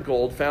silver and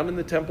gold found in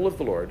the temple of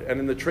the Lord and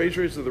in the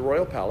treasuries of the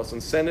royal palace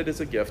and sent it as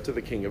a gift to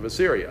the king of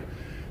Assyria.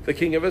 The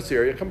king of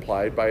Assyria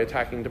complied by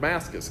attacking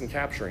Damascus and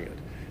capturing it.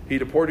 He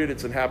deported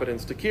its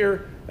inhabitants to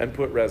Kir and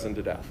put Rezin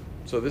to death.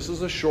 So this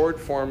is a short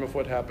form of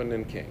what happened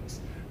in Kings.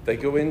 They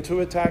go in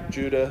to attack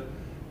Judah.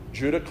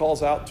 Judah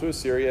calls out to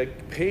Assyria,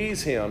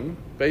 pays him,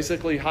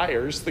 basically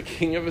hires the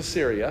king of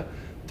Assyria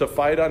to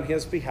fight on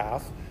his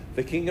behalf.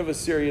 The king of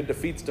Assyria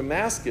defeats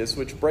Damascus,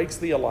 which breaks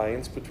the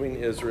alliance between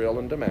Israel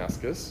and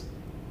Damascus,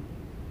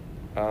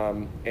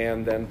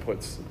 and then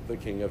puts the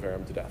king of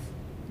Aram to death.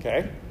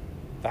 Okay?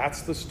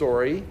 That's the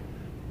story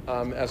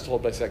as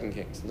told by 2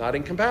 Kings. Not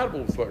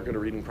incompatible with what we're going to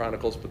read in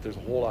Chronicles, but there's a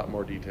whole lot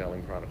more detail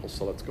in Chronicles,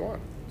 so let's go on.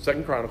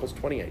 2 Chronicles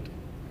 28.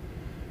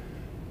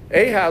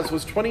 Ahaz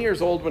was 20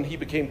 years old when he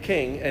became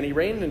king, and he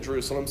reigned in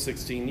Jerusalem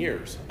 16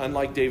 years.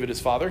 Unlike David his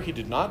father, he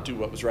did not do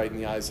what was right in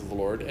the eyes of the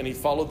Lord, and he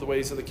followed the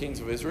ways of the kings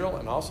of Israel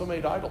and also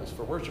made idols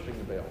for worshiping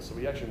the Baal. So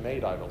he actually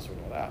made idols, we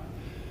know that.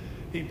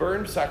 He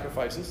burned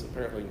sacrifices,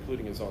 apparently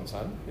including his own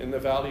son, in the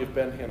valley of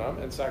Ben Hinnom,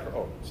 and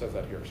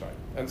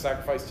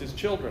sacrificed his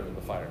children in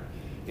the fire,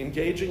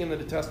 engaging in the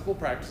detestable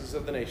practices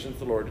of the nations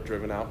the Lord had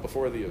driven out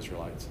before the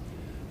Israelites.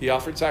 He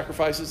offered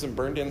sacrifices and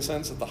burned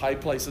incense at the high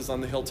places on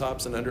the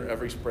hilltops and under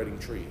every spreading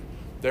tree.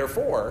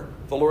 Therefore,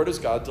 the Lord his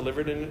God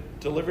delivered him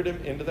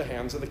into the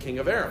hands of the king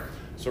of Aram.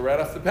 So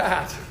right off the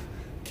bat,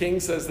 King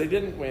says they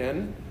didn't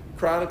win.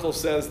 Chronicle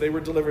says they were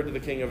delivered to the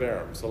king of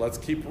Aram. So let's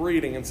keep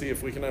reading and see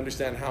if we can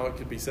understand how it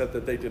could be said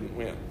that they didn't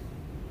win.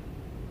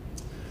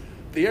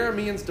 The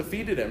Arameans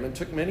defeated him and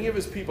took many of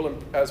his people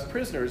as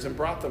prisoners and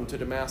brought them to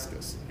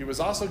Damascus. He was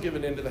also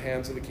given into the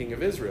hands of the king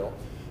of Israel,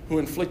 who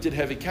inflicted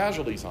heavy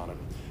casualties on him.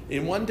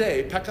 In one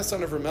day, Pekah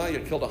son of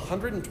Remaliah killed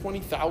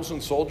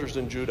 120,000 soldiers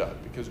in Judah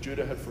because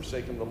Judah had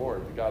forsaken the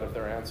Lord, the God of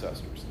their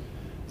ancestors.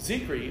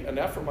 Zichri, an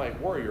Ephraimite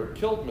warrior,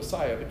 killed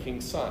Messiah, the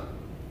king's son,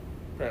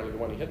 apparently the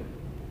one he had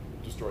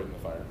destroyed in the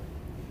fire.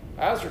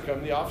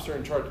 Azrikam, the officer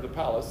in charge of the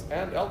palace,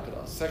 and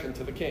Elkanah, second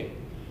to the king.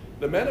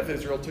 The men of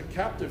Israel took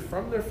captive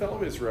from their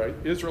fellow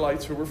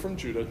Israelites who were from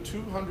Judah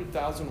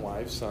 200,000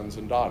 wives, sons,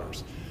 and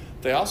daughters.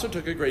 They also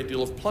took a great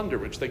deal of plunder,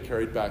 which they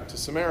carried back to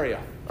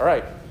Samaria. All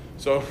right,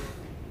 so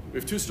we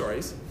have two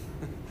stories.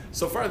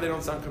 So far, they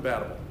don't sound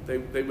compatible.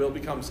 They will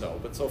become so.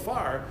 But so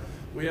far,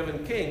 we have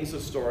in Kings a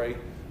story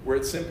where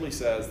it simply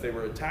says they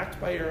were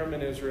attacked by Aram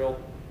in Israel,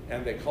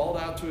 and they called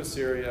out to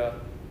Assyria,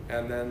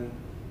 and then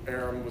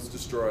Aram was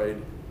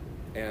destroyed,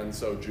 and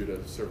so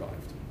Judah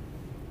survived.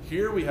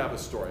 Here we have a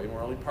story, and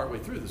we're only partway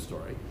through the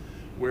story,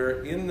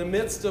 where in the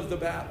midst of the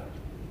battle,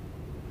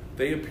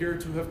 they appear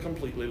to have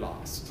completely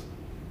lost.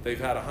 They've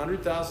had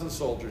 100,000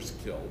 soldiers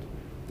killed.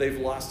 They've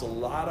lost a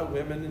lot of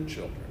women and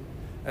children.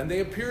 And they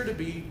appear to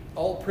be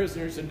all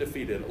prisoners and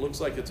defeated. It looks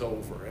like it's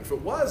over. And if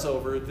it was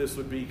over, this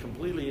would be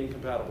completely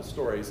incompatible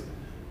stories.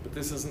 But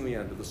this isn't the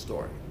end of the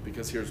story,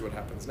 because here's what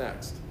happens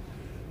next.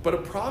 But a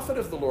prophet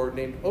of the Lord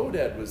named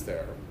Oded was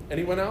there, and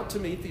he went out to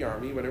meet the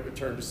army when it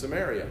returned to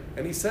Samaria.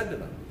 And he said to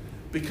them,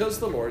 because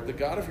the Lord, the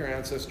God of your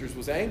ancestors,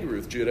 was angry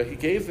with Judah, he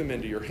gave them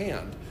into your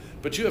hand.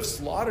 But you have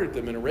slaughtered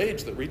them in a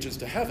rage that reaches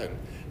to heaven.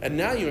 And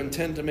now you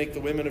intend to make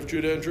the women of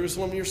Judah and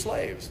Jerusalem your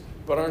slaves.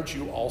 But aren't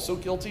you also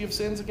guilty of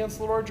sins against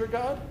the Lord your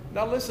God?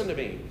 Now listen to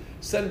me.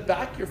 Send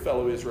back your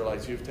fellow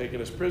Israelites you have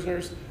taken as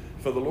prisoners,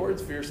 for the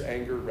Lord's fierce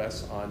anger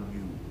rests on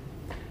you.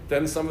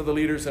 Then some of the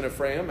leaders in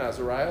Ephraim,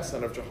 Azariah,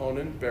 son of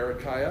Jehonan,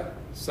 Berechiah,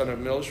 son of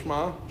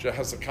Milshma,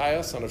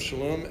 Jehezekiah, son of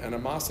Shallum, and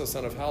Amasa,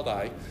 son of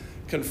Haldai,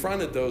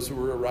 confronted those who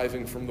were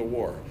arriving from the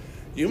war.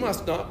 You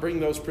must not bring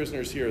those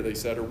prisoners here, they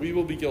said, or we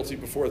will be guilty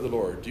before the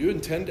Lord. Do you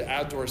intend to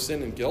add to our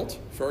sin and guilt?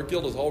 For our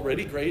guilt is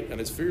already great, and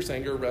his fierce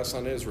anger rests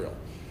on Israel.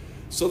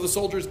 So the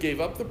soldiers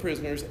gave up the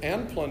prisoners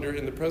and plunder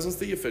in the presence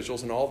of the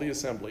officials and all the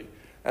assembly.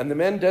 And the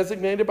men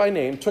designated by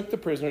name took the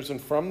prisoners,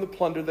 and from the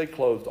plunder they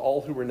clothed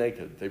all who were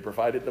naked. They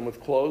provided them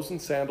with clothes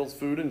and sandals,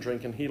 food and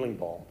drink, and healing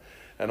balm.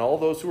 And all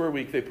those who were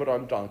weak they put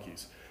on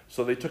donkeys.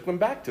 So they took them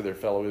back to their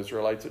fellow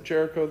Israelites at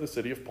Jericho, the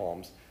city of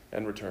palms,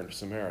 and returned to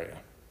Samaria.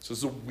 So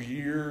it's a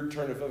weird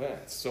turn of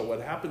events. So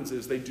what happens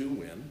is they do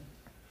win.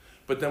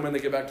 But then when they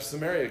get back to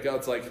Samaria,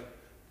 God's like,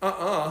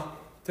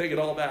 take it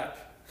all back.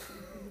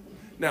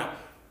 Now,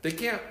 they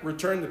can't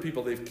return the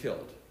people they've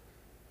killed,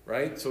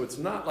 right? So it's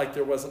not like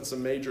there wasn't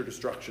some major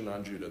destruction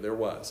on Judah. There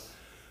was.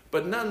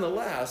 But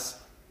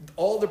nonetheless,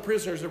 all the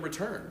prisoners are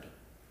returned,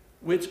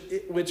 which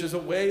is a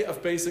way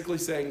of basically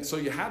saying, so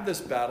you had this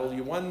battle,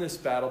 you won this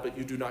battle, but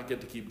you do not get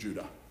to keep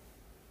Judah.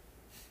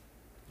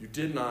 You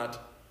did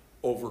not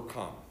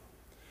overcome.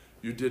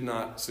 You did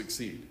not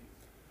succeed.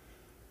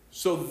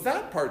 So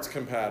that part's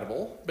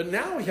compatible, but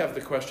now we have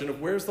the question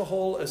of where's the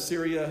whole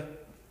Assyria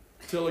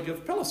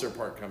Tiglath-Pileser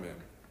part come in,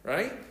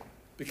 right?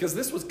 Because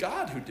this was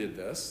God who did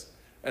this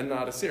and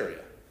not Assyria.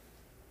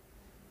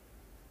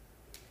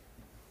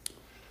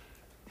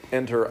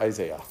 Enter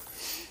Isaiah.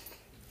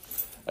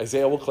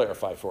 Isaiah will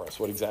clarify for us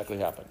what exactly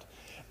happened.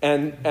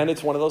 And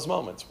it's one of those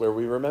moments where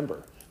we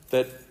remember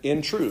that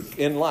in truth,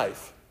 in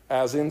life,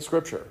 as in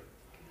Scripture,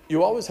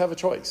 you always have a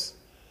choice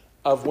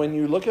of when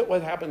you look at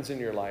what happens in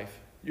your life,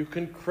 you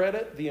can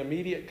credit the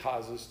immediate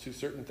causes to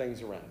certain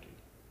things around you.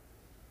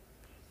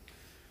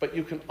 But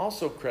you can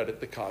also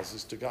credit the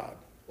causes to God,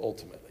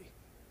 ultimately.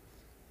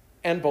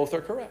 And both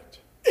are correct.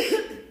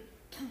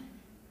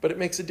 But it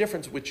makes a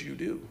difference which you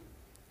do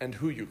and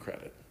who you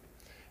credit.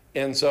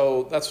 And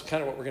so that's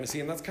kind of what we're going to see,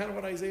 and that's kind of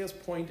what Isaiah's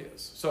point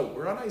is. So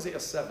we're on Isaiah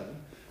 7.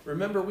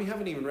 Remember, we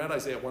haven't even read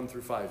Isaiah 1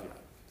 through 5 yet,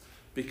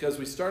 because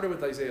we started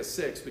with Isaiah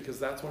 6, because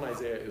that's when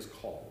Isaiah is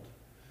called.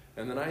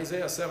 And then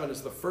Isaiah 7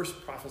 is the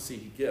first prophecy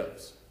he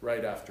gives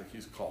right after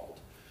he's called.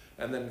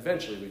 And then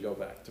eventually we go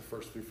back to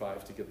 1 through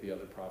 5 to get the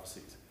other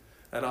prophecies.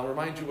 And I'll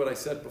remind you what I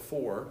said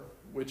before,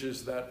 which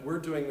is that we're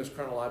doing this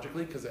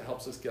chronologically because it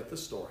helps us get the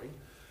story.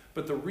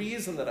 But the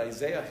reason that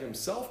Isaiah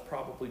himself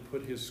probably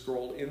put his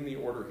scroll in the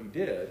order he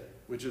did,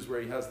 which is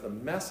where he has the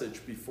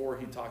message before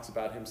he talks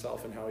about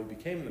himself and how he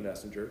became the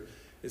messenger,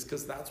 is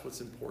because that's what's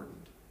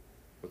important.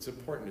 What's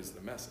important is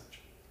the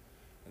message.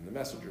 And the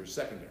messenger is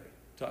secondary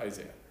to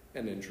Isaiah,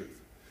 and in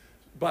truth.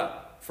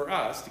 But for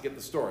us, to get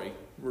the story,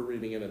 we're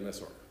reading it in this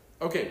order.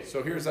 Okay,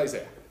 so here's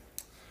Isaiah.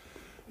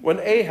 When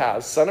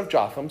Ahaz, son of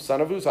Jotham, son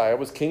of Uzziah,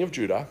 was king of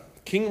Judah,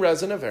 King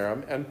Rezin of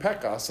Aram and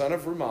Pekah, son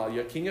of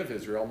Remaliah, king of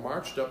Israel,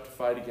 marched up to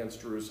fight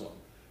against Jerusalem,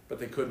 but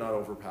they could not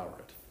overpower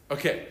it.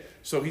 Okay,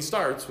 so he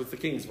starts with the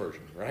king's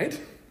version, right?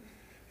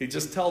 He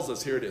just tells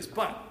us, here it is.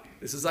 But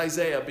this is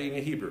Isaiah being a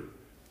Hebrew.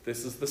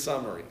 This is the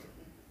summary.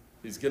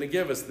 He's going to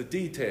give us the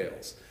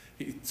details.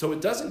 So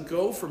it doesn't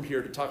go from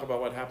here to talk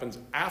about what happens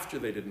after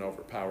they didn't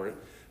overpower it.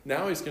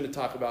 Now he's going to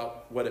talk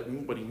about what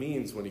he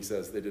means when he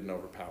says they didn't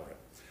overpower it.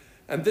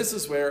 And this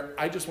is where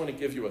I just want to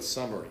give you a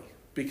summary,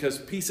 because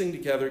piecing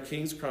together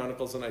Kings,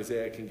 Chronicles, and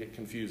Isaiah can get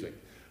confusing.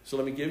 So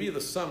let me give you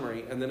the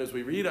summary, and then as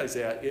we read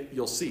Isaiah,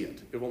 you'll see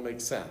it. It will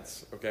make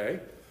sense, okay?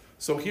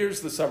 So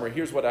here's the summary.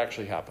 Here's what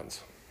actually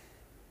happens.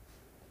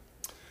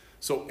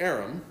 So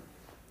Aram,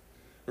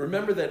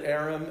 remember that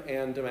Aram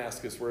and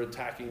Damascus were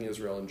attacking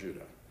Israel and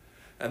Judah.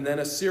 And then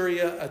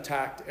Assyria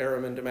attacked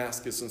Aram and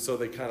Damascus, and so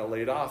they kind of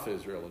laid off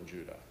Israel and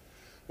Judah.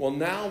 Well,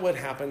 now what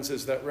happens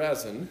is that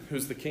Rezin,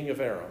 who's the king of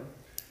Aram,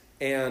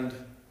 and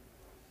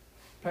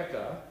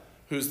Pekah,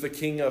 who's the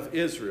king of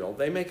Israel,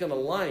 they make an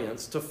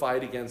alliance to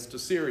fight against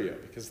Assyria,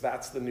 because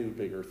that's the new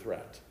bigger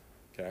threat.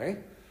 Okay?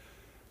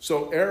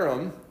 So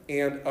Aram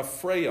and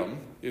Ephraim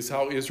is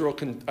how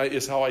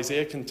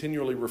Isaiah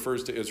continually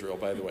refers to Israel,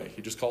 by the way.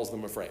 He just calls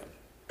them Ephraim.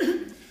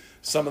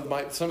 Some of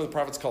the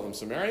prophets call them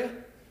Samaria.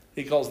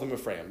 He calls them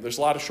Ephraim. There's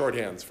a lot of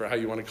shorthands for how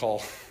you want to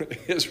call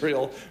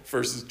Israel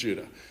versus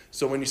Judah.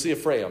 So when you see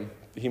Ephraim,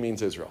 he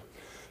means Israel.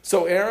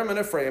 So Aram and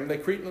Ephraim, they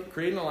create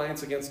an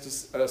alliance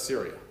against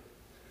Assyria.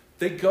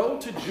 They go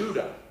to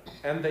Judah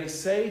and they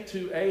say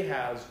to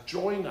Ahaz,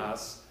 join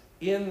us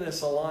in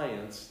this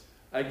alliance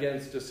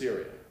against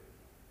Assyria.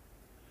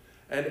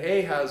 And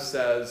Ahaz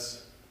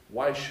says,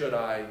 why should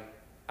I?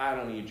 I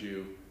don't need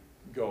you.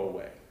 Go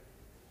away.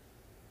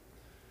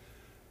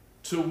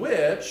 To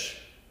which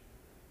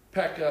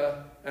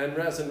Pekah and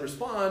Rezin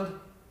respond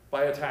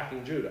by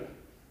attacking Judah.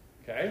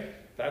 Okay?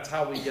 That's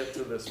how we get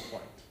to this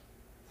point.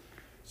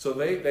 So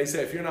they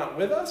say, if you're not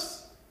with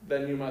us,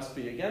 then you must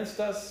be against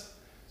us.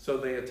 So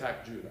they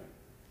attack Judah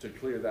to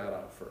clear that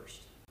out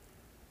first.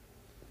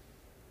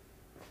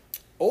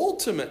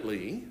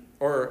 Ultimately,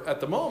 or at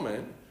the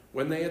moment,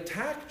 when they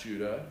attack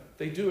Judah,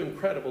 they do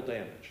incredible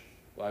damage,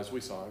 as we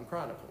saw in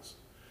Chronicles.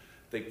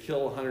 They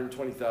kill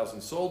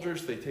 120,000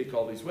 soldiers, they take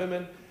all these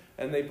women,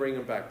 and they bring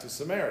them back to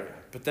Samaria.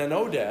 But then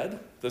Oded,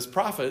 this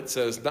prophet,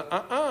 says,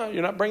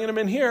 you're not bringing them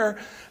in here.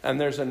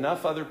 And there's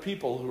enough other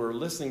people who are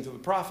listening to the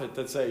prophet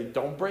that say,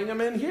 don't bring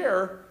them in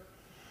here,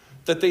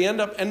 that they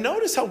end up, and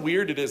notice how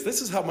weird it is.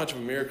 This is how much of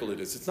a miracle it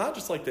is. It's not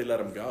just like they let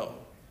them go.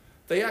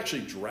 They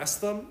actually dress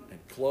them and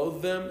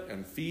clothe them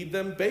and feed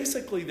them.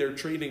 Basically, they're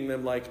treating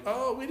them like,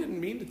 oh, we didn't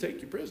mean to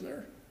take you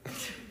prisoner.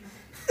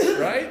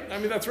 Right? I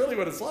mean, that's really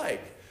what it's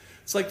like.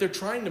 It's like they're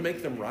trying to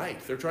make them right.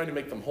 They're trying to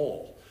make them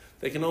whole.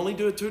 They can only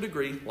do it to a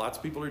degree. Lots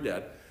of people are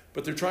dead.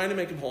 But they're trying to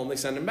make them whole, and they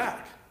send them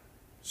back.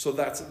 So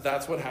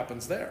that's what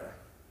happens there.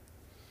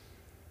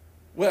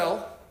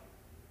 Well,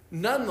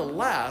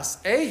 nonetheless,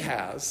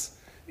 Ahaz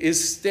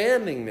is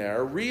standing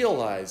there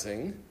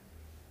realizing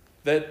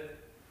that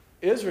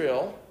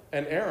Israel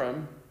and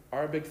Aram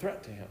are a big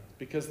threat to him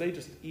because they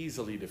just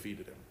easily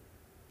defeated him.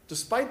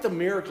 Despite the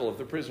miracle of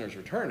the prisoners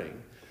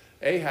returning,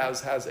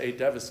 Ahaz has a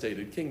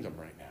devastated kingdom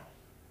right now.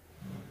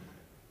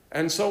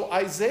 And so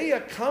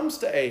Isaiah comes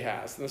to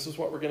Ahaz, and this is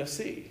what we're going to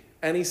see.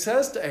 And he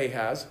says to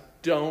Ahaz,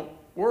 don't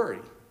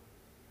worry.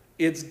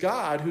 It's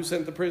God who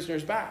sent the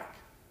prisoners back.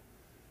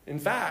 In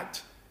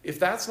fact, if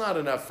that's not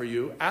enough for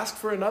you, ask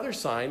for another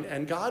sign,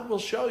 and God will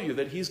show you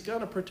that he's going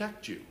to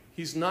protect you.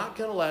 He's not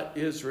going to let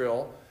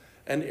Israel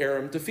and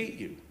Aram defeat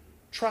you.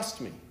 Trust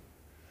me.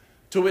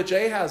 To which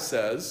Ahaz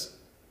says,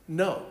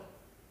 no.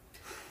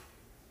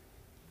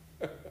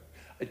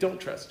 I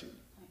don't trust you.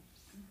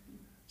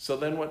 So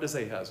then what does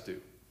Ahaz do?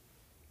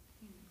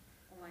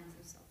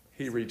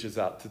 He reaches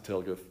out to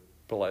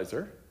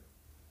Tilgath-Pileser,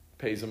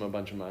 pays him a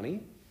bunch of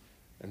money,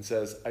 and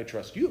says, I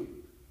trust you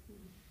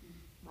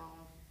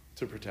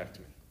to protect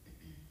me.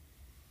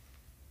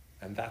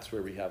 And that's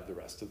where we have the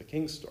rest of the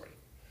king's story,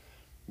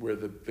 where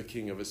the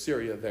king of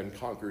Assyria then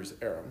conquers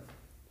Aram,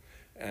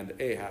 and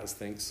Ahaz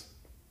thinks,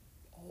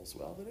 all's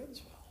well that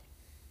ends well.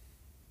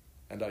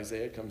 And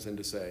Isaiah comes in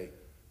to say,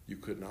 you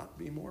could not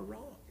be more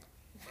wrong.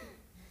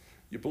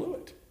 You blew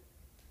it.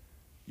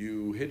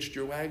 You hitched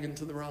your wagon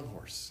to the wrong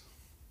horse.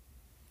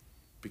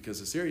 Because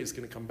Assyria is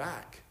going to come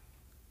back.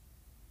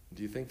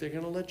 Do you think they're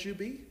going to let you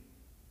be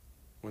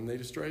when they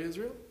destroy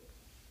Israel?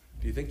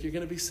 Do you think you're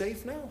going to be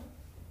safe now?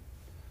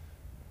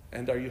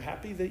 And are you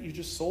happy that you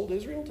just sold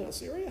Israel to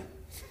Assyria?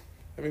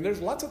 I mean,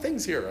 there's lots of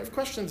things here I have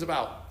questions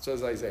about,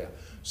 says Isaiah.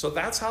 So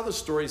that's how the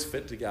stories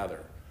fit together.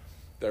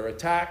 They're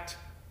attacked,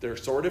 they're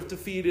sort of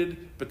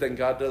defeated, but then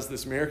God does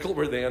this miracle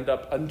where they end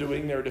up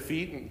undoing their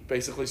defeat and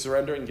basically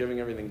surrendering and giving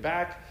everything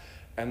back.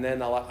 And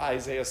then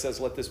Isaiah says,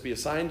 let this be a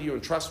sign to you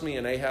and trust me.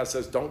 And Ahaz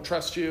says, don't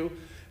trust you.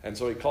 And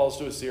so he calls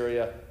to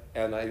Assyria.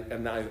 And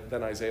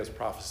then Isaiah's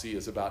prophecy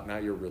is about, now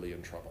you're really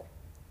in trouble.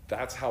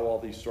 That's how all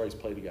these stories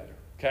play together.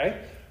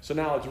 Okay? So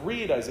now let's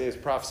read Isaiah's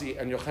prophecy,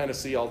 and you'll kind of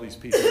see all these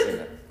pieces in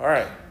there. All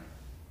right.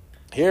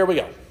 Here we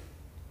go.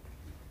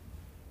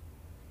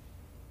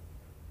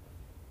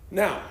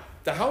 Now,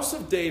 the house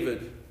of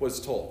David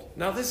was told.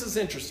 Now, this is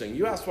interesting.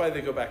 You asked why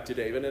they go back to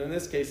David, and in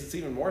this case, it's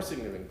even more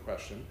significant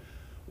question.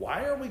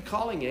 Why are we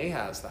calling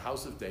Ahaz the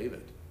house of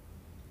David?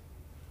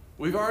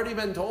 We've already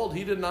been told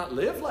he did not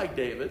live like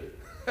David.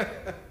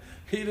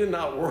 He did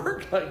not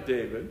work like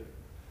David.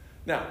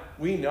 Now,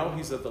 we know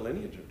he's of the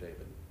lineage of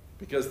David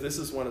because this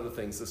is one of the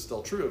things that's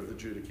still true of the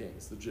Judah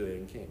kings, the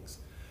Judean kings.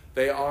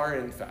 They are,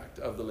 in fact,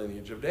 of the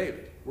lineage of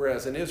David.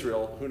 Whereas in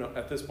Israel,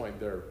 at this point,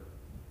 they're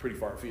pretty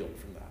far afield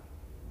from that,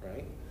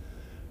 right?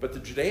 But the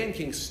Judean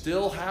kings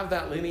still have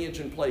that lineage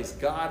in place.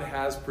 God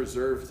has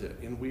preserved it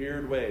in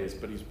weird ways,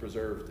 but he's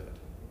preserved it.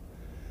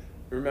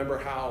 Remember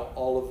how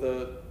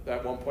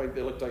at one point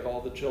they looked like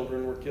all the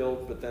children were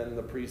killed, but then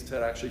the priest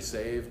had actually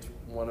saved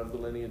one of the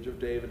lineage of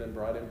David and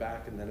brought him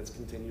back, and then it's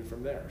continued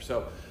from there.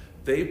 So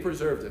they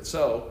preserved it.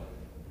 So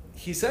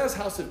he says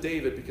house of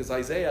David because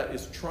Isaiah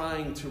is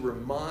trying to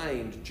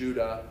remind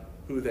Judah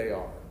who they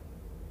are.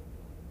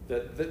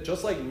 That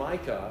just like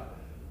Micah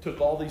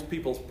took all these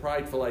people's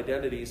prideful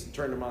identities and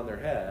turned them on their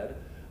head,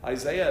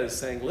 Isaiah is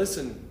saying,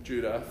 listen,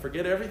 Judah,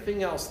 forget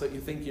everything else that you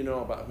think you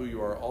know about who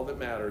you are. All that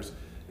matters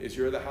is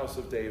you're the house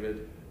of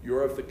David,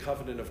 you're of the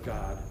covenant of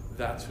God,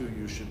 that's who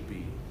you should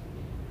be.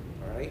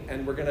 All right?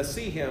 And we're going to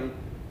see him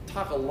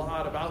talk a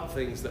lot about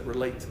things that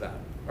relate to that.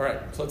 All right,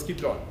 so let's keep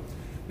going.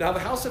 Now the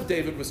house of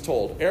David was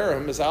told,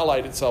 Aram has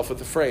allied itself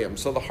with Ephraim,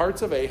 so the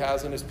hearts of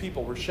Ahaz and his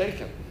people were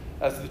shaken,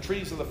 as the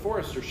trees of the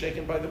forest are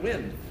shaken by the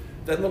wind.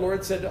 Then the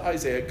Lord said to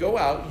Isaiah, go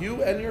out,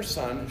 you and your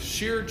son,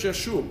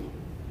 Shear-Jashub.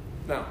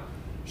 Now,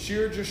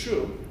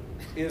 Shear-Jashub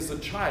is a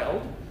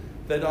child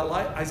that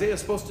Isaiah is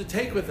supposed to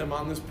take with him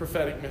on this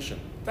prophetic mission.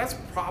 That's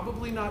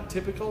probably not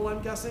typical,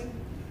 I'm guessing.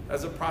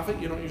 As a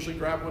prophet, you don't usually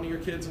grab one of your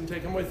kids and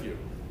take them with you,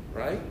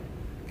 right?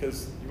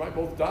 Because you might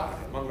both die,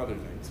 among other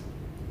things.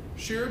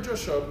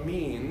 Shear-Jashub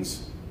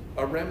means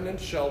a remnant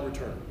shall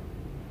return.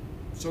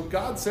 So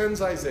God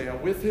sends Isaiah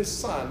with his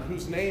son,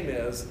 whose name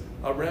is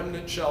a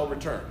remnant shall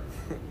return,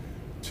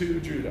 to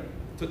Judah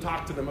to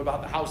talk to them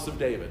about the house of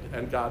David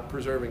and God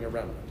preserving a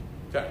remnant.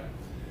 Okay.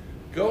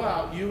 Go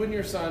out, you and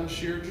your son,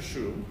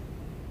 Shear-Jashub,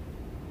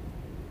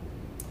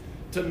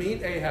 to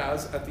meet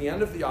Ahaz at the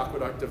end of the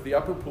aqueduct of the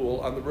upper pool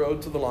on the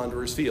road to the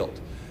launderer's field.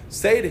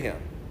 Say to him,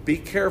 be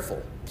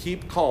careful,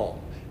 keep calm,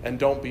 and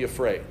don't be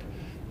afraid.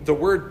 The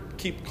word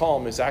keep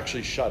calm is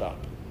actually shut up.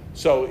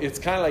 So it's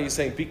kind of like he's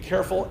saying, be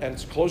careful and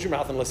close your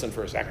mouth and listen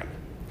for a second.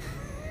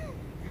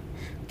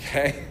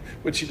 Okay?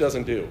 Which he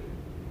doesn't do.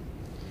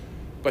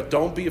 But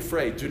don't be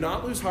afraid. Do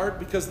not lose heart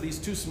because of these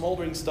two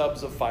smoldering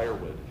stubs of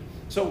firewood.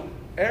 So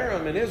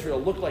Aram and Israel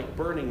look like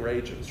burning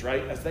rages,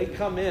 right? As they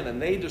come in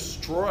and they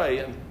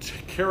destroy and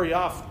carry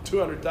off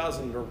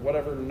 200,000 or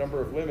whatever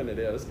number of women it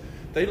is,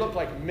 they look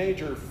like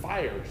major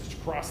fires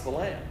across the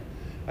land.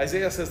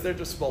 Isaiah says they're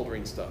just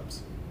smoldering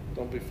stubs.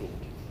 Don't be fooled.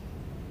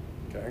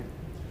 Okay?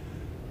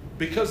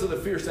 Because of the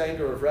fierce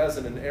anger of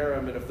Rezin and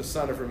Aram and of the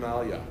son of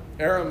Remaliah.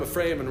 Aram,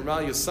 Ephraim, and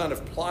Remaliah's son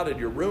have plotted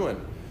your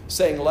ruin,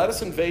 saying, let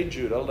us invade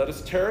Judah, let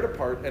us tear it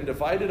apart and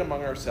divide it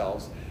among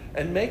ourselves,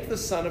 and make the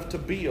son of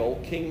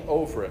Tabeel king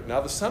over it.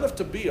 Now, the son of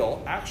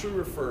Tabeel actually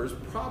refers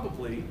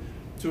probably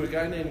to a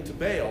guy named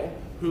Tabeel,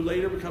 who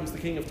later becomes the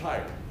king of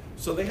Tyre.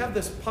 So they have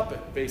this puppet,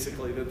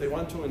 basically, that they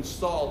want to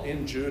install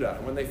in Judah.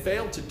 And when they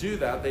fail to do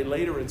that, they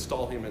later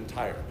install him in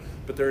Tyre.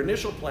 But their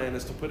initial plan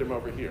is to put him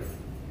over here.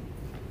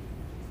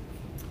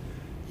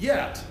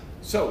 Yet,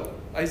 so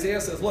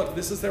Isaiah says, look,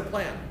 this is their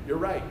plan. You're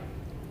right.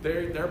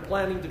 They're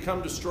planning to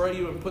come destroy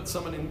you and put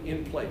someone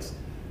in place.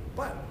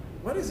 But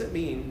what does it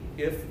mean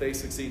if they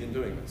succeed in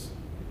doing this?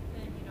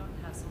 Then you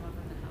don't have someone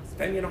from the house.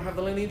 Then you don't have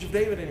the lineage of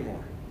David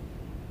anymore.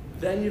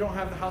 Then you don't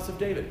have the house of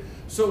David.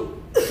 So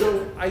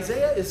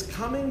Isaiah is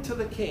coming to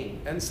the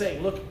king and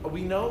saying, look,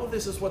 we know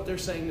this is what they're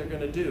saying they're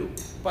going to do.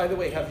 By the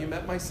way, have you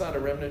met my son? A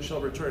remnant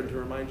shall return to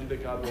remind you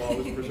that God will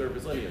always preserve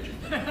his lineage.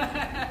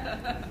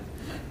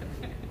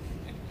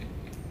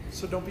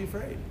 So don't be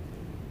afraid.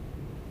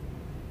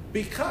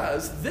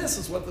 Because this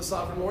is what the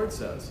sovereign Lord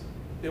says.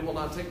 It will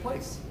not take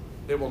place.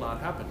 It will not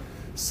happen.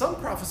 Some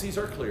prophecies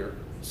are clear,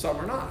 some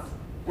are not.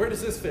 Where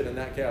does this fit in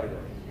that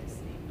category?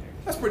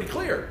 That's pretty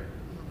clear.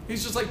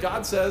 He's just like,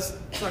 God says,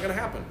 it's not going to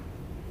happen.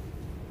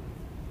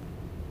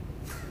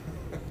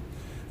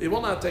 It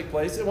will not take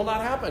place. It will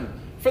not happen.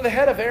 For the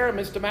head of Aram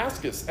is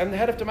Damascus, and the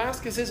head of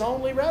Damascus is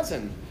only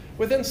Rezin.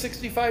 Within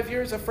 65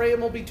 years,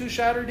 Ephraim will be too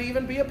shattered to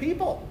even be a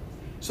people.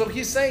 So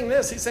he's saying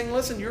this. He's saying,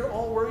 listen, you're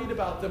all worried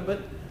about them,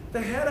 but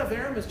the head of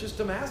Aram is just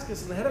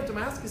Damascus, and the head of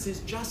Damascus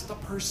is just a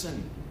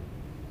person.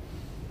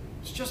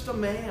 It's just a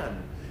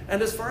man.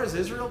 And as far as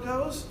Israel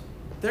goes,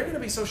 they're going to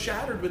be so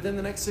shattered within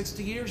the next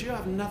 60 years, you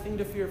have nothing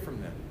to fear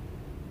from them.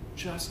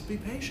 Just be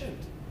patient.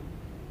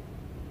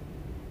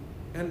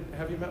 And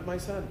have you met my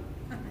son?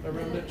 A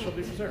remnant shall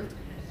be preserved.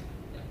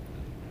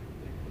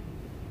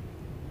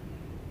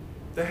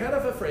 The head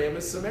of Ephraim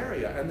is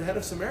Samaria, and the head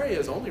of Samaria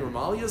is only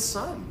Remaliah's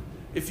son.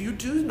 If you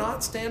do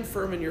not stand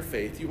firm in your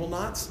faith, you will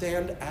not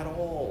stand at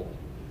all.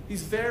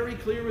 He's very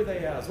clear with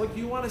Ahaz. Look,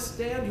 you want to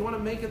stand, you want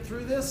to make it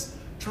through this?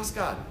 Trust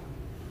God.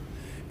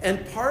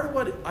 And part of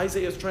what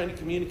Isaiah is trying to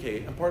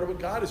communicate, and part of what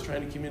God is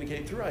trying to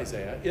communicate through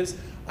Isaiah, is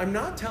I'm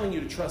not telling you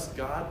to trust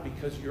God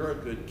because you're a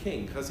good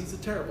king, because he's a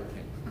terrible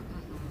king.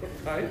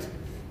 Right?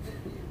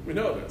 We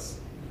know this.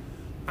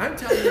 I'm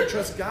telling you to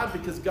trust God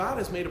because God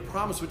has made a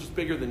promise which is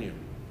bigger than you.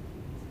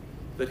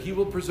 That he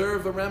will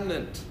preserve a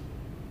remnant.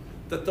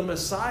 That the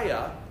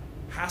Messiah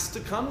has to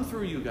come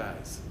through you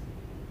guys.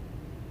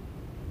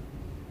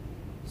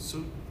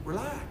 So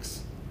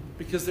relax.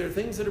 Because there are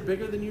things that are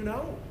bigger than you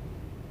know.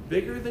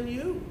 Bigger than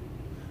you.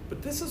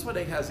 But this is what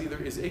Ahaz either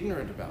is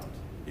ignorant about.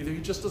 Either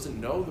he just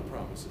doesn't know the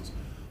promises.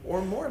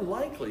 Or more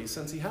likely,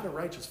 since he had a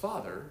righteous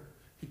father,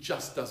 he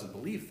just doesn't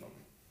believe them.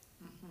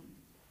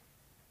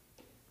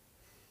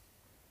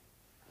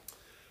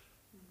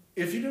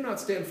 If you do not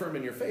stand firm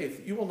in your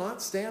faith, you will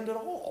not stand at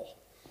all.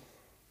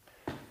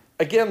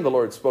 Again, the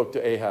Lord spoke to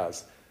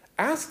Ahaz.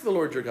 Ask the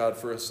Lord your God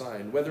for a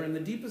sign, whether in the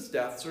deepest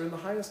depths or in the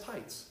highest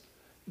heights.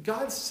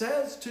 God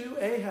says to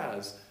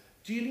Ahaz,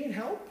 do you need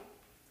help?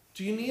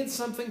 Do you need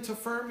something to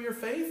firm your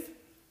faith?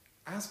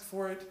 Ask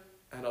for it,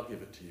 and I'll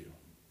give it to you.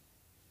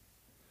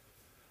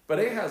 But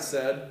Ahaz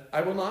said,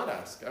 I will not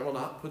ask. I will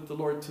not put the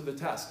Lord to the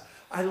test.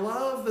 I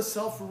love the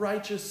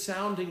self-righteous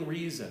sounding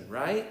reason,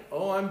 right?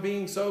 Oh, I'm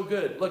being so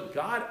good. Look,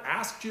 God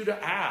asked you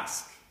to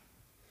ask.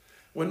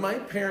 I'm the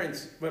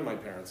parent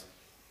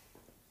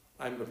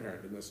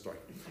in this story.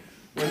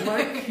 When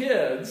my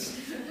kids,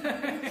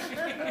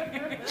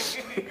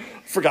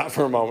 forgot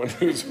for a moment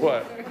who's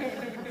what.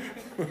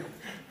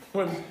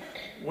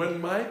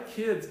 When my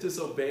kids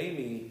disobey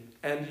me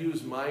and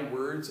use my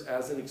words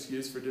as an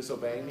excuse for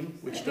disobeying me,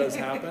 which does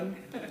happen,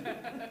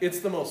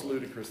 it's the most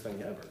ludicrous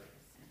thing ever.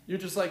 You're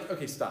just like,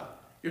 okay,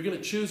 stop. You're going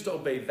to choose to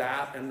obey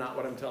that and not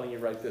what I'm telling you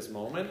right this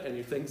moment, and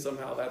you think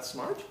somehow that's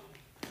smart?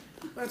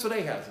 That's what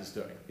Ahaz is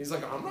doing. He's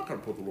like, I'm not going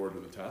to put the Lord to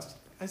the test.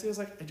 Isaiah's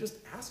like, I just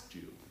asked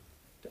you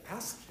to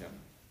ask him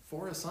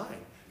for a sign.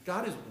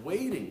 God is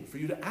waiting for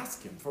you to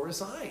ask him for a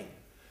sign.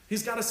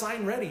 He's got a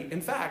sign ready.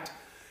 In fact,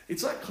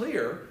 it's not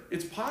clear.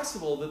 It's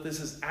possible that this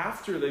is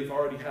after they've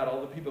already had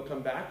all the people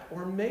come back,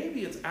 or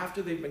maybe it's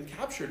after they've been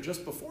captured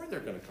just before they're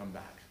going to come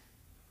back.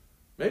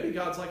 Maybe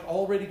God's like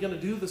already going to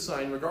do the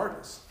sign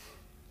regardless.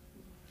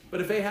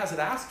 But if Ahaz had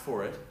asked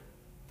for it,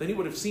 then he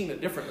would have seen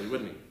it differently,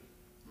 wouldn't he?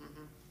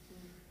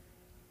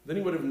 Then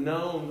he would have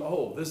known,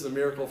 oh, this is a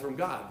miracle from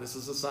God. This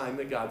is a sign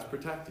that God's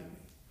protecting me.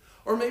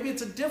 Or maybe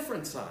it's a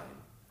different sign.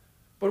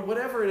 But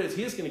whatever it is,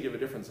 he is going to give a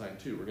different sign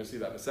too. We're going to see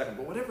that in a second.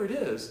 But whatever it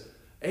is,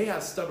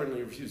 Ahaz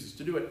stubbornly refuses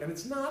to do it. And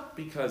it's not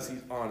because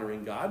he's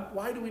honoring God.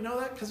 Why do we know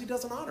that? Because he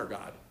doesn't honor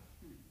God.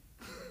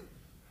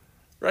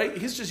 Right?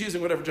 He's just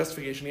using whatever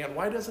justification he had.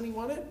 Why doesn't he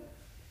want it?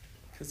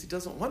 Because he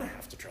doesn't want to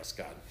have to trust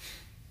God.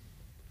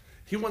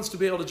 He wants to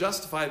be able to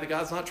justify that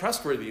God's not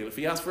trustworthy. And if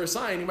he asks for a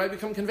sign, he might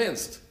become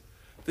convinced.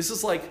 This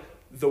is like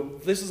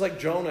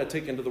Jonah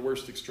taken to the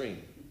worst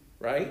extreme,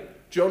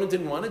 right? Jonah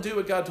didn't want to do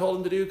what God told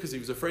him to do because he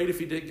was afraid if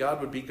he did, God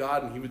would be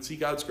God and he would see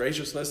God's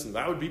graciousness and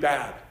that would be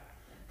bad.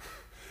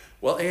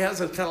 Well,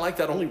 Ahaz is kind of like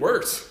that, only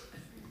worse.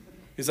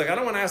 He's like, I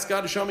don't want to ask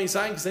God to show me a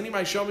sign because then he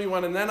might show me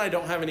one and then I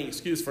don't have any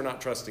excuse for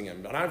not trusting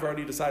him. And I've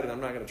already decided I'm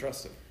not going to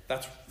trust him.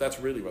 That's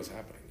really what's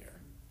happening here.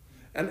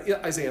 And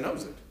Isaiah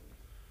knows it.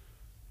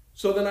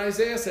 So then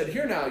Isaiah said,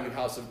 hear now, you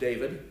house of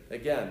David.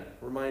 Again,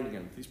 reminding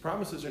him, these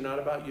promises are not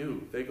about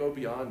you. They go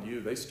beyond you.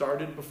 They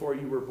started before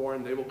you were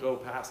born. They will go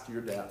past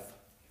your death.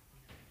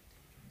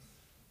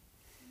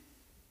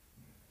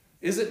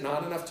 Is it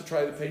not enough to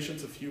try the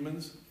patience of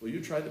humans? Will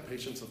you try the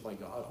patience of my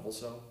God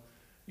also?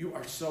 You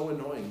are so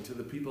annoying to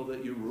the people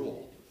that you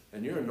rule,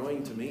 and you're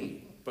annoying to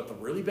me. But the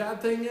really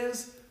bad thing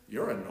is,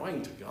 you're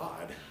annoying to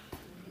God.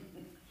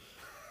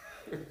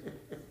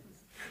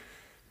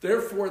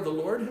 Therefore, the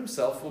Lord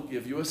himself will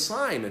give you a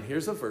sign. And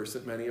here's a verse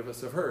that many of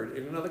us have heard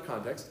in another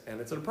context, and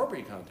it's an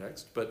appropriate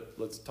context, but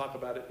let's talk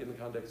about it in the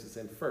context it's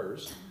in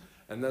first,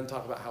 and then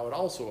talk about how it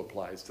also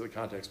applies to the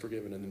context we're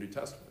given in the New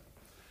Testament.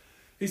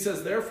 He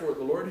says, therefore,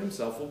 the Lord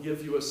himself will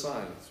give you a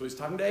sign. So he's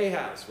talking to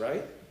Ahaz,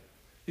 right?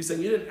 He's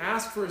saying, you didn't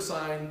ask for a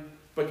sign,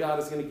 but God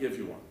is going to give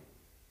you one.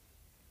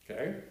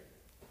 Okay?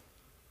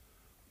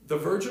 The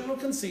virgin will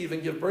conceive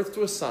and give birth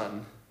to a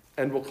son,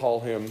 and will call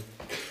him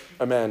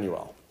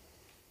Emmanuel.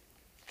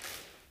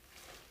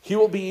 He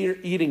will be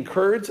eating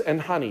curds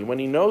and honey when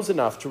he knows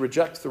enough to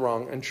reject the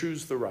wrong and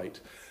choose the right.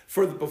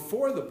 For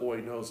before the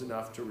boy knows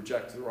enough to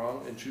reject the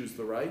wrong and choose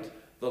the right,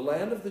 the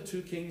land of the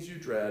two kings you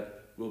dread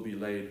will be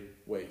laid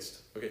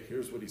waste. Okay,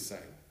 here's what he's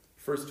saying.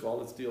 First of all,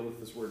 let's deal with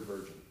this word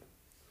virgin.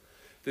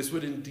 This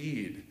would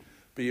indeed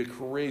be a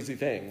crazy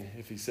thing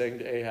if he's saying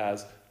to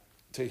Ahaz,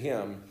 to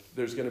him,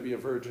 there's going to be a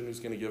virgin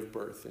who's going to give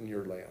birth in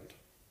your land.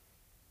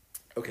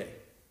 Okay,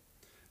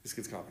 this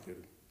gets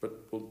complicated,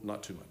 but well,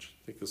 not too much.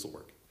 I think this will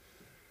work.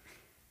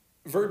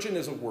 Virgin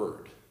is a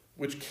word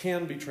which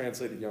can be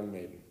translated young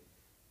maiden.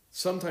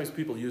 Sometimes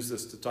people use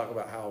this to talk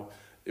about how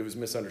it was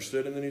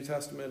misunderstood in the New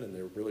Testament and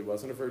there really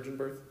wasn't a virgin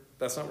birth.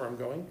 That's not where I'm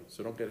going,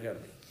 so don't get ahead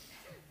of me.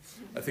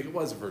 I think it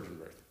was a virgin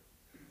birth.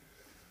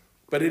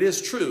 But it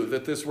is true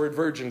that this word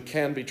virgin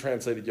can be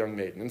translated young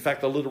maiden. In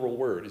fact, the literal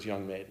word is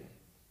young maiden.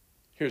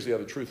 Here's the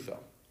other truth, though.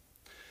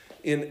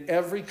 In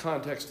every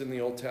context in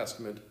the Old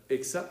Testament,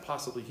 except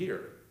possibly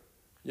here,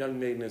 young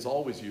maiden is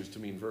always used to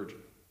mean virgin,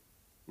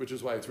 which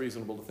is why it's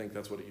reasonable to think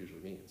that's what it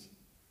usually means.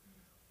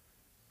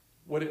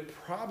 What it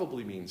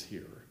probably means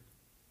here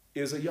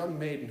is a young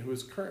maiden who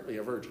is currently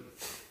a virgin,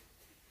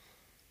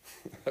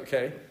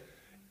 okay,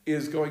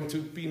 is going to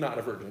be not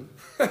a virgin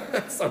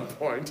at some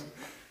point,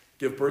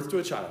 give birth to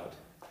a child,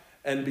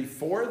 and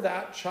before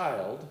that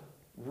child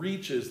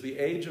reaches the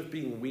age of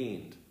being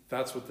weaned,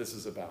 that's what this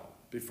is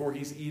about, before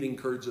he's eating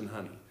curds and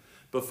honey,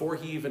 before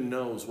he even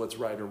knows what's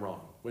right or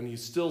wrong, when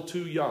he's still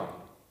too young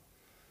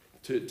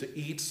to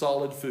eat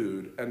solid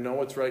food and know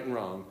what's right and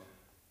wrong,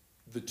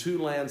 the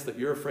two lands that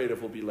you're afraid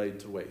of will be laid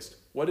to waste.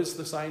 What is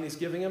the sign he's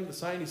giving him? The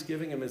sign he's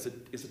giving him is a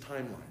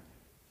timeline.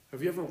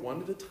 Have you ever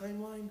wanted a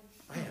timeline?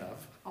 I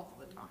have. All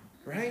the time.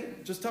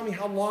 Right? Just tell me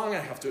how long I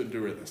have to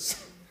endure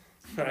this.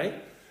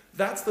 Right?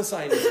 That's the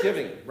sign he's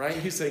giving him, right?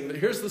 He's saying,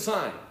 here's the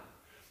sign.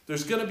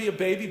 There's going to be a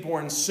baby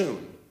born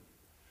soon.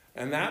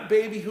 And that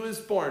baby who is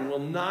born will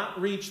not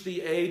reach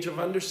the age of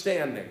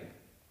understanding.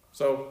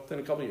 So, within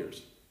a couple of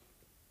years,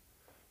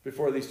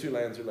 before these two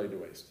lands are laid to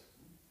waste.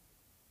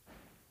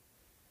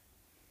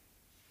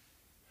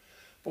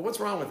 But what's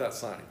wrong with that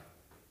sign?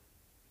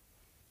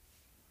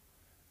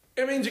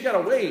 It means you got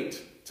to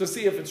wait to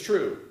see if it's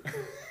true,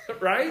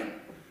 right?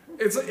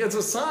 It's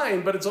a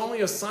sign, but it's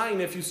only a sign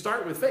if you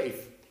start with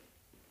faith.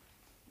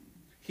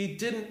 He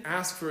didn't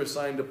ask for a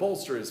sign to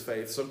bolster his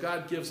faith, so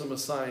God gives him a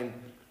sign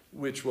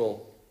which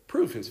will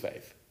prove his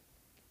faith.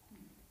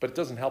 But it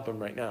doesn't help him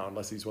right now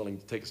unless he's willing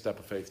to take a step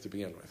of faith to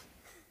begin with.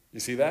 You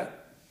see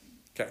that?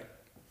 Okay.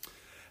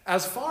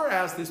 As far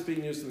as this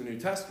being used in the New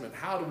Testament,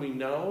 how do we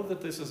know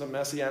that this is a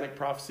messianic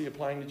prophecy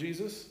applying to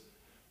Jesus?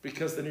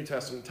 Because the New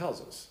Testament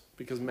tells us.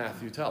 Because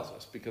Matthew tells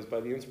us. Because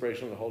by the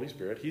inspiration of the Holy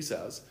Spirit, he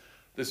says,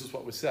 this is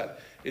what was said.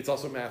 It's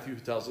also Matthew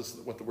who tells us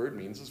that what the word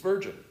means is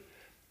virgin.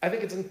 I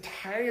think it's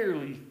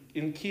entirely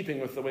in keeping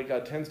with the way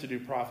God tends to do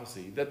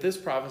prophecy, that this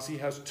prophecy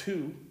has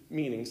two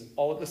meanings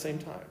all at the same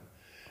time.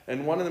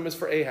 And one of them is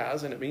for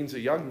Ahaz, and it means a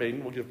young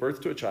maiden will give birth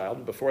to a child,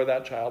 and before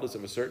that child is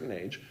of a certain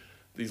age,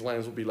 these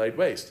lands will be laid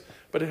waste.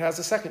 But it has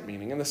a second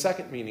meaning, and the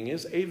second meaning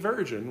is a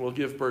virgin will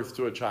give birth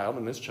to a child,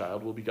 and this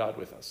child will be God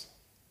with us.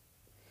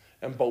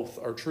 And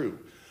both are true.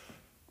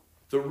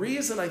 The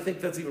reason I think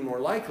that's even more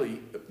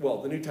likely,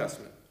 well, the New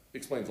Testament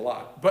explains a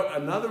lot, but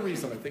another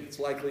reason I think it's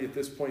likely at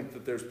this point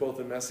that there's both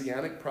a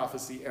messianic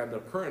prophecy and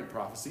a current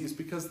prophecy is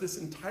because this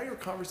entire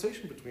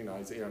conversation between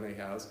Isaiah and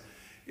Ahaz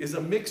is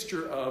a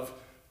mixture of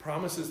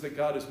promises that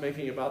God is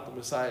making about the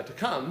Messiah to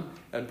come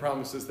and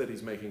promises that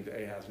he's making to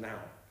Ahaz now.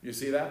 You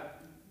see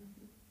that?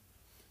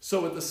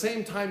 So at the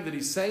same time that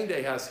he's saying to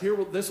Ahaz,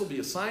 this will be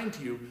a sign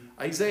to you,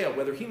 Isaiah,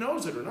 whether he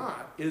knows it or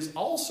not, is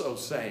also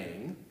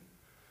saying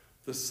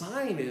the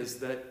sign is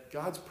that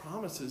God's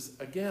promises,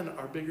 again,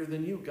 are bigger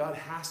than you. God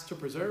has to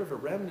preserve a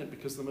remnant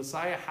because the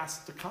Messiah has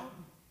to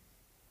come.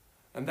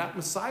 And that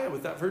Messiah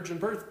with that virgin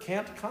birth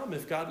can't come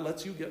if God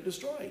lets you get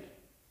destroyed.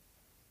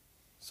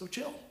 So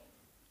chill.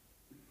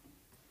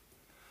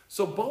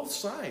 So both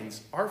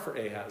signs are for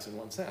Ahaz in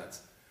one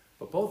sense,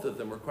 but both of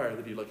them require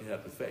that he look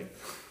ahead with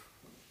faith.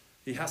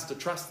 He has to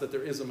trust that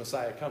there is a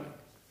Messiah coming.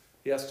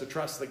 He has to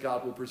trust that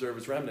God will preserve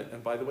his remnant.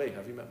 And by the way,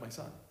 have you met my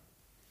son?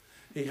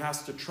 He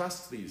has to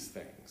trust these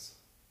things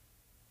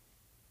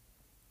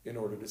in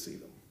order to see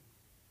them.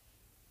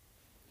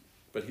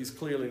 But he's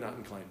clearly not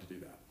inclined to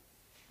do that.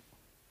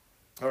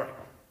 All right.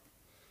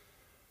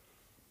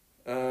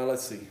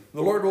 Let's see.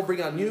 The Lord will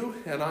bring on you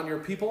and on your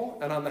people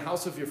and on the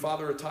house of your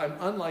father a time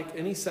unlike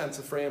any since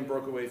Ephraim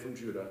broke away from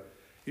Judah.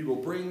 He will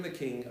bring the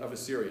king of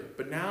Assyria.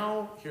 But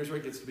now, here's where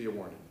it gets to be a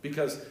warning.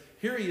 Because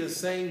here he is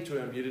saying to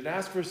him, you didn't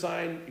ask for a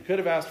sign. You could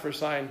have asked for a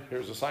sign.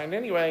 Here's a sign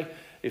anyway.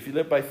 If you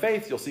live by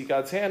faith, you'll see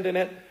God's hand in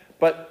it.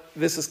 But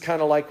this is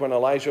kind of like when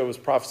Elijah was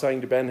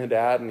prophesying to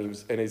Ben-Hadad, and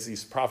as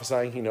he's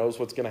prophesying, he knows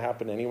what's going to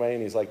happen anyway.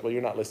 And he's like, well,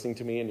 you're not listening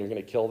to me, and you're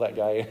going to kill that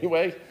guy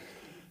anyway.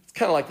 It's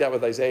kind of like that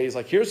with Isaiah. He's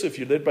like, here's if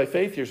you lived by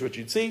faith, here's what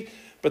you'd see.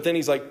 But then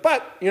he's like,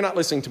 but you're not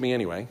listening to me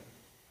anyway.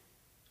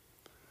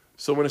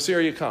 So when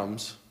Assyria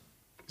comes,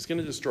 he's going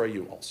to destroy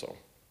you also.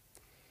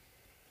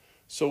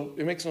 So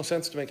it makes no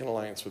sense to make an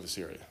alliance with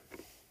Assyria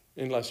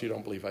unless you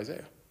don't believe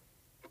Isaiah,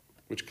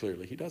 which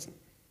clearly he doesn't.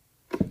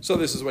 So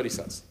this is what he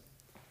says.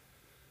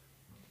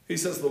 He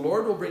says, the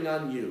Lord will bring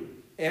on you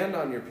and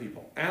on your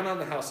people and on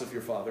the house of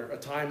your father a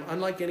time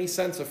unlike any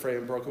since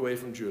Ephraim broke away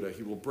from Judah.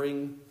 He will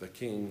bring the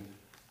king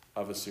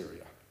of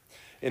Assyria.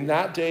 In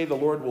that day, the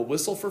Lord will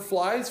whistle for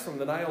flies from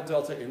the Nile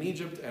Delta in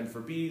Egypt and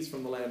for bees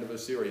from the land of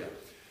Assyria.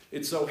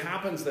 It so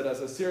happens that as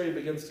Assyria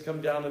begins to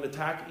come down and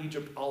attack,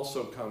 Egypt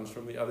also comes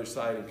from the other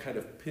side and kind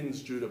of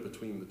pins Judah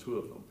between the two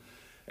of them.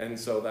 And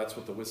so that's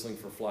what the whistling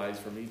for flies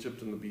from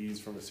Egypt and the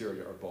bees from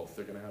Assyria are both.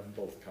 They're going to have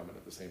both coming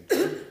at the same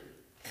time.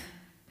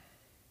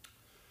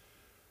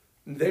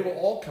 They will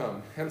all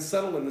come and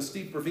settle in the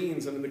steep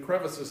ravines and in the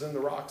crevices and the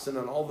rocks and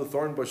on all the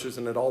thorn bushes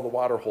and at all the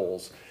water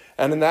holes.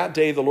 And in that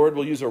day, the Lord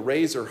will use a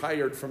razor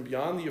hired from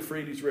beyond the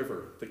Euphrates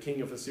River, the king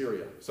of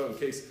Assyria. So in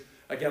case,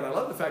 again, I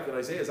love the fact that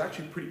Isaiah is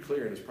actually pretty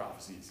clear in his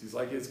prophecies. He's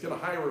like, it's going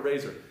to hire a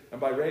razor. And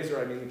by razor,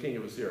 I mean the king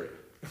of Assyria.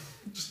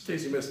 Just in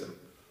case you missed him.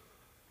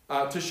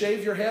 To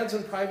shave your heads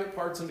and private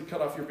parts and to cut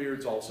off your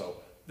beards also.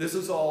 This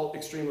is all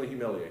extremely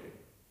humiliating.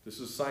 This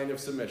is a sign of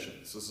submission.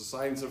 This is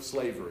signs of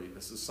slavery.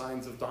 This is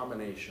signs of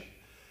domination.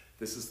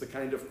 This is the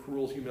kind of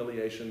cruel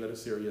humiliation that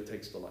Assyria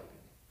takes delight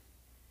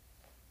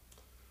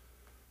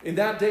in. In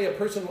that day, a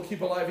person will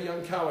keep alive a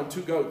young cow and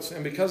 2 goats,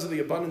 and because of the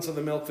abundance of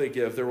the milk they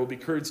give, there will be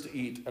curds to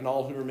eat, and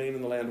all who remain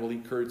in the land will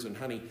eat curds and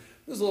honey.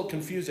 This is a little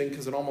confusing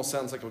because it almost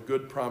sounds like a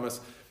good promise.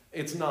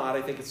 It's not.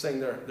 I think it's saying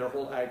their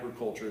whole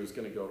agriculture is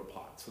going to go to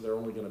pot, so they're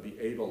only going to be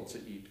able to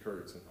eat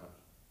curds and honey.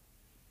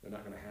 They're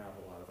not going to have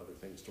a lot of other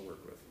things to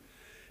work with.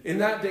 In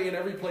that day, in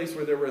every place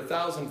where there were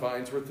 1,000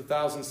 vines worth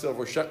 1,000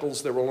 silver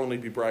shekels, there will only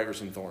be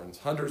briars and thorns.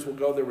 Hunters will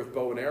go there with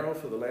bow and arrow,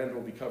 for the land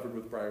will be covered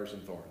with briars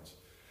and thorns.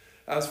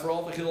 As for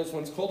all the hills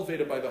once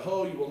cultivated by the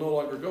hoe, you will no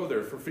longer go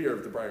there for fear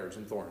of the briars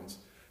and thorns.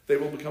 They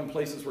will become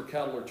places where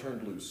cattle are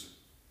turned loose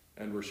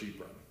and where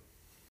sheep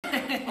run.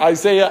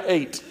 Isaiah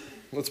 8.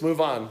 Let's move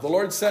on. The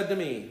Lord said to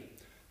me,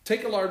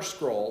 take a large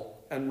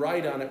scroll and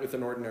write on it with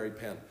an ordinary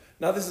pen.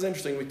 Now this is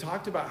interesting. We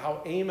talked about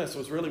how Amos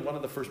was really one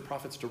of the first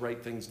prophets to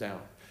write things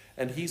down.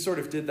 And he sort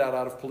of did that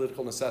out of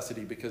political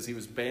necessity because he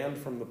was banned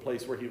from the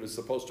place where he was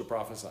supposed to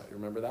prophesy.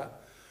 Remember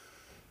that?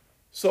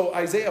 So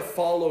Isaiah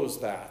follows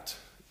that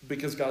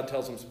because God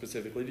tells him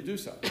specifically to do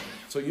so.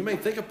 So you may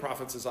think of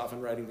prophets as often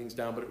writing things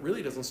down, but it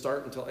really doesn't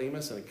start until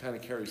Amos, and it kind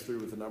of carries through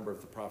with a number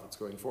of the prophets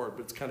going forward,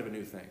 but it's kind of a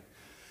new thing.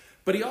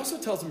 But he also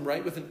tells him,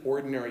 write with an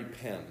ordinary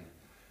pen.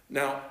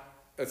 Now,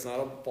 it's not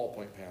a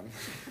ballpoint pen.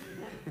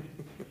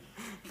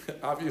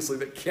 Obviously,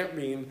 that can't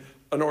mean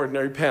an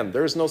ordinary pen.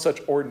 There is no such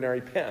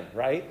ordinary pen,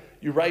 right?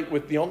 You write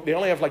with, they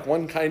only have like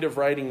one kind of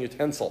writing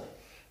utensil.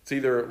 It's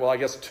either, well, I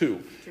guess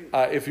 2.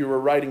 If you were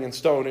writing in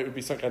stone, it would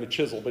be some kind of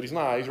chisel, but he's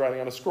not. He's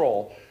writing on a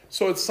scroll.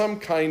 So it's some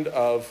kind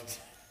of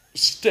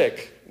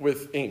stick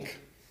with ink.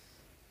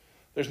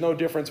 There's no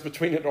difference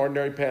between an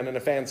ordinary pen and a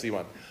fancy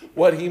one.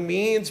 What he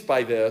means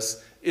by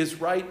this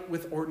is write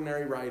with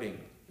ordinary writing.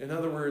 In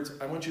other words,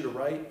 I want you to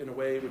write in a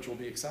way which will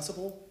be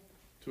accessible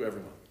to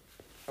everyone.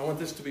 I want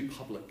this to be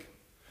public.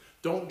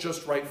 Don't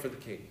just write for the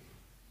king.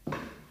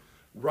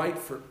 Write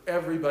for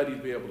everybody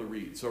to be able to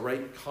read. So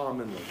write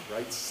commonly,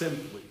 write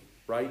simply,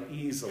 write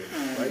easily,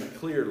 write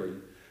clearly,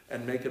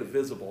 and make it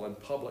visible and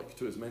public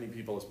to as many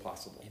people as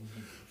possible.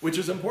 Which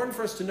is important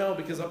for us to know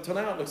because up till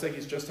now it looks like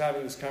he's just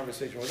having this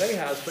conversation with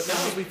Ahaz. But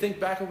now as we think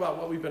back about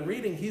what we've been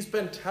reading, he's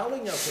been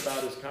telling us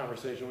about his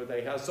conversation with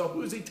Ahaz. So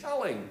who's he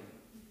telling?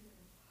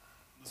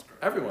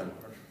 Everyone.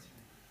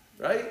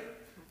 Right?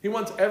 He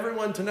wants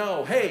everyone to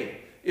know,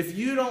 hey, if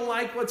you don't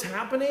like what's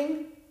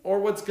happening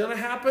or what's going to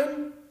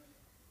happen,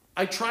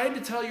 I tried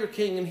to tell your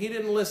king and he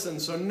didn't listen.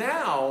 So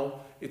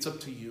now it's up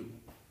to you.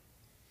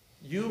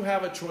 You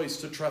have a choice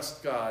to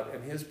trust God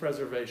and his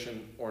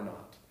preservation or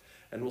not.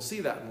 And we'll see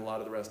that in a lot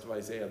of the rest of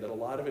Isaiah, that a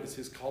lot of it is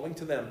his calling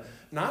to them,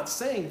 not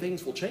saying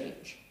things will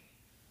change.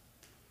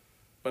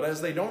 But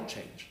as they don't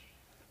change,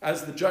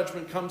 as the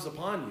judgment comes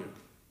upon you,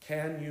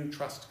 can you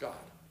trust God?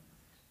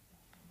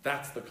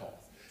 That's the call.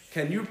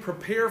 Can you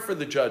prepare for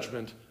the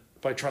judgment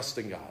by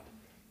trusting God?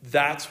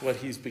 That's what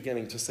he's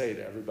beginning to say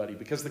to everybody,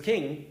 because the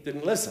king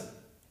didn't listen.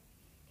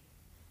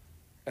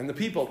 And the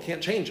people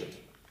can't change it,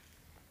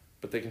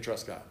 but they can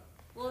trust God.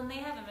 Well, and they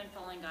haven't been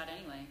following God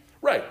anyway.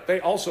 Right. They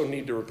also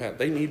need to repent.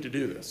 They need to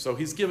do this. So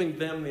he's giving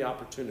them the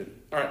opportunity.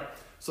 All right.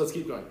 So let's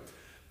keep going.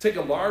 Take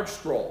a large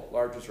scroll,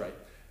 large is right,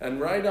 and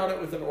write on it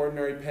with an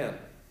ordinary pen.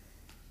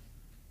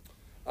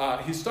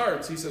 He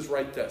says,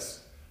 write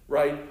this.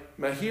 Write,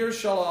 Mahir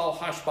Shalal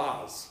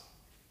Hashbaz,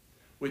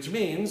 which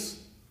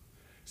means,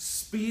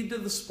 speed to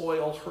the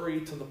spoil,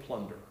 hurry to the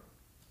plunder.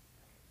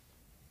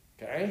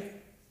 Okay?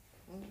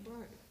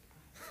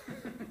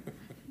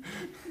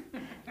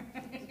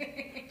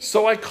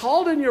 So I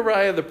called in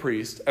Uriah the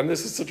priest, and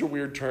this is such a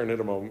weird turn in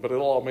a moment, but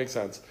it'll all make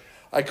sense.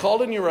 I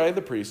called in Uriah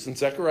the priest and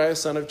Zechariah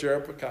son of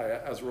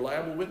Jerebekiah as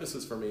reliable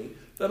witnesses for me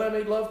that I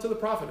made love to the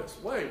prophetess.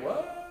 Wait,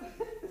 what?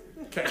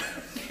 Okay.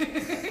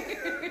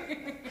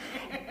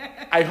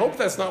 I hope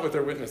that's not what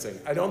they're witnessing.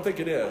 I don't think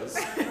it is.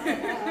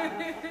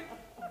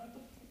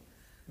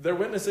 They're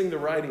witnessing the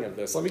writing of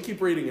this. Let me keep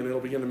reading and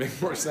it'll begin to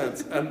make more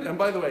sense. And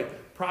by the way,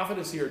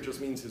 prophetess here just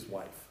means his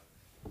wife.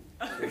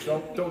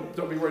 So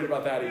don't be worried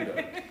about that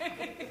either.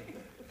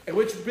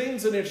 Which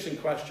brings an interesting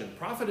question.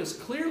 Prophetess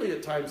clearly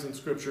at times in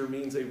Scripture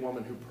means a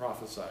woman who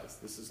prophesies.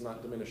 This is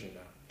not diminishing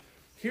that.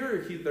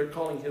 Here they're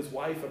calling his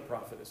wife a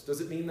prophetess.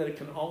 Does it mean that it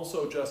can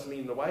also just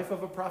mean the wife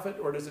of a prophet,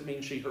 or does it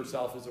mean she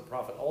herself is a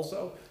prophet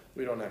also?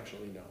 We don't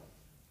actually know.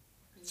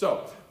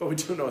 So, but we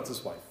do know it's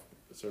his wife.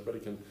 So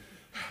everybody can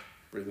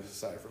breathe a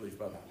sigh of relief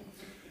about that.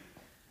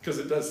 Because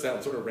it does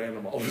sound sort of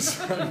random all of a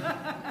sudden.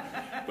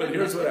 But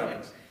here's what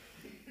happens.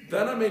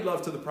 Then I made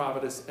love to the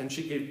prophetess, and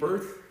she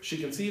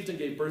conceived and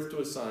gave birth to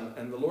a son,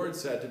 and the Lord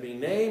said to me,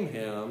 name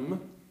him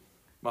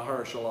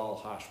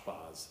Maher-shalal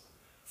Hashbaz.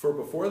 For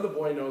before the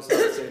boy knows how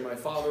to say my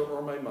father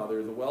or my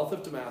mother, the wealth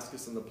of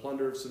Damascus and the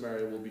plunder of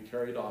Samaria will be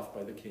carried off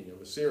by the king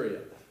of Assyria.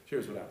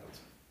 Here's what happens.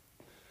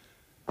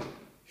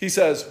 He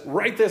says,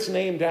 write this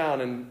name down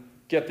and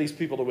get these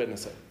people to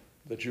witness it,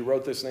 that you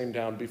wrote this name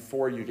down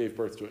before you gave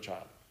birth to a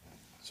child.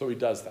 So he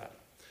does that.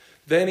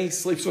 Then he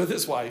sleeps with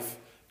his wife,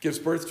 gives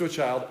birth to a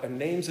child, and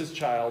names his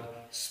child,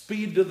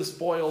 speed to the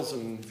spoils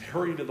and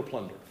hurry to the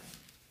plunder.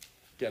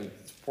 Again,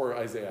 poor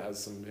Isaiah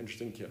has some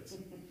interesting kids.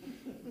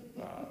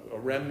 A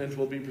remnant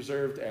will be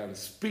preserved, and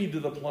speed to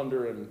the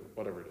plunder, and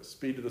whatever it is.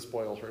 Speed to the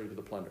spoils, hurry to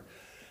the plunder.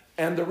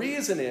 And the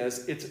reason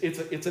is, it's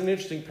an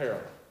interesting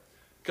parallel.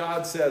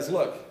 God says,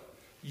 look,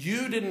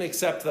 you didn't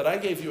accept that I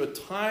gave you a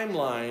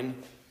timeline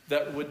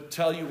that would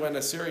tell you when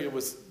Assyria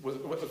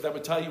that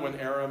would tell you when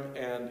Aram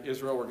and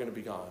Israel were going to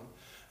be gone.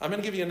 I'm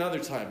going to give you another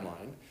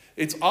timeline.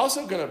 It's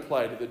also going to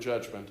apply to the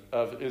judgment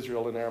of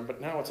Israel and Aram,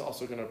 but now it's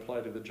also going to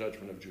apply to the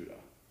judgment of Judah.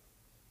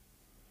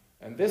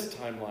 And this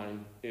timeline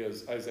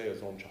is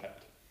Isaiah's own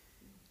child.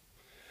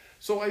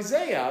 So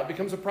Isaiah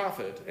becomes a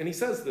prophet, and he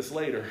says this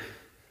later,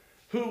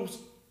 whose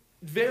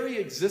very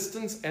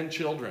existence and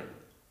children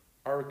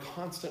are a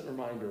constant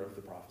reminder of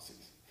the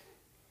prophecies.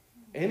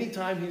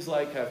 Anytime he's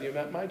like, have you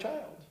met my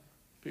child?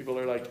 People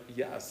are like,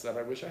 yes, and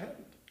I wish I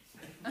hadn't.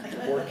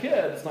 Poor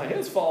kid, it's not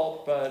his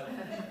fault, but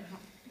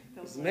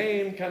his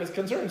name kind of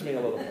concerns me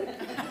a little bit.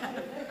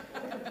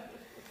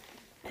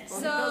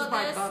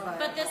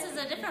 But this is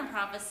a different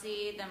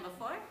prophecy than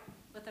before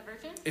with the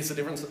virgin? It's a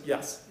difference,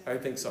 yes, I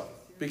think so.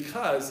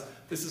 Because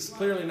this is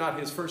clearly not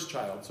his first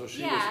child, so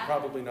she was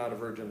probably not a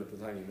virgin at the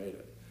time he made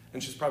it.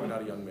 And she's probably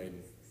not a young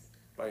maiden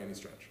by any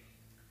stretch.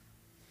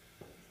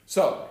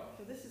 So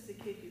this is the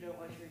kid you don't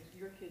want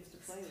your kids to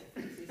play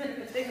with. He's going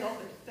to take all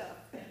their stuff.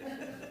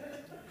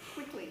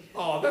 Quickly.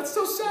 Oh, that's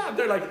so sad.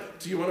 They're like,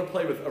 do you want to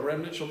play with a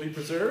remnant shall be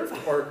preserved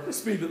or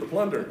speed to the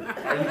plunder?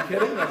 Are you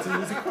kidding? That's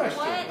an easy question.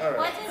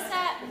 What does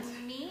that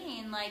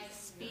mean, like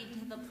speed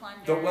to the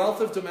plunder? The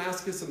wealth of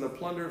Damascus and the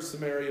plunder of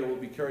Samaria will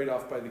be carried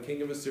off by the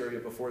king of Assyria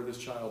before this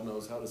child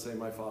knows how to say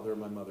my father or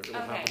my mother. It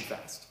will happen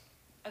fast.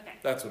 Okay.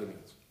 That's what it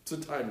means. It's a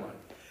timeline.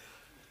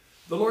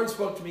 The Lord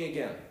spoke to me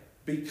again.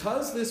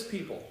 Because this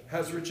people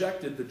has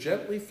rejected the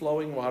gently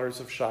flowing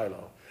waters of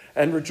Shiloh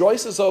and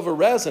rejoices over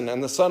Rezin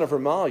and the son of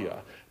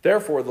Remaliah,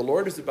 therefore the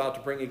Lord is about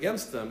to bring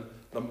against them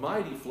the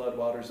mighty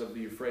floodwaters of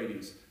the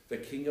Euphrates, the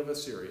king of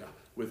Assyria,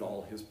 with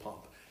all his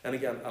pomp. And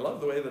again, I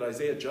love the way that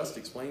Isaiah just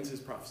explains his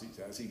prophecies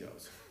as he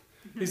goes.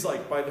 He's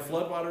like, by the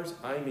floodwaters,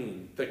 I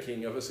mean the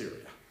king of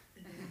Assyria.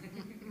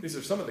 These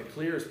are some of the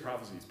clearest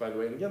prophecies, by the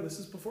way. And again, this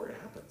is before it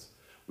happens.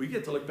 We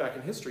get to look back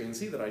in history and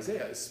see that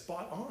Isaiah is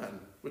spot on,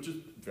 which is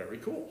very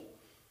cool.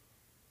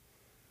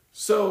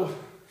 So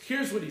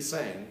here's what he's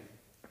saying.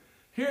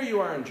 Here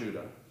you are in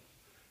Judah.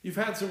 You've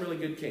had some really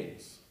good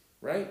kings,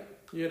 right?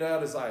 You had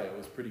Uzziah, who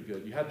was pretty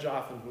good. You had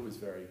Jotham, who was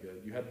very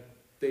good. You had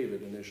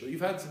David initially.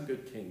 You've had some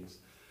good kings.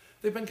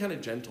 They've been kind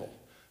of gentle.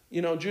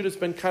 You know, Judah's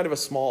been kind of a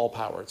small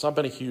power. It's not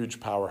been a huge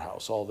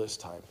powerhouse all this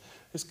time.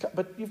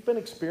 But you've been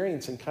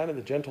experiencing kind of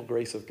the gentle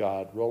grace of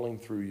God rolling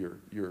through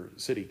your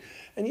city.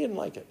 And you didn't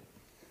like it.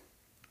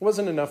 It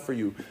wasn't enough for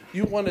you.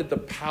 You wanted the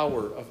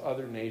power of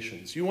other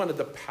nations. You wanted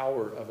the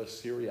power of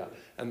Assyria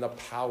and the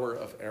power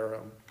of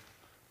Aram.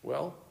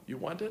 Well, you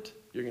want it,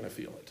 you're going to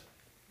feel it.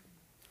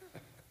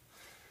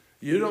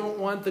 You don't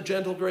want the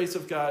gentle grace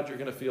of God, you're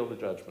going to feel the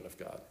judgment of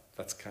God.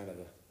 That's kind of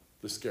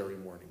the scary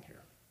warning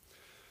here.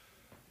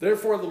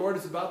 Therefore, the Lord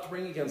is about to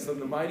bring against them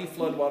the mighty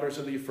floodwaters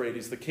of the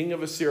Euphrates, the king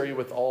of Assyria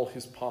with all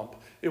his pomp.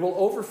 It will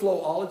overflow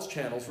all its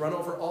channels, run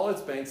over all its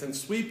banks, and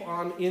sweep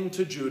on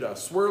into Judah,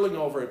 swirling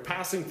over it,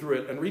 passing through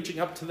it, and reaching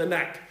up to the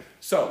neck.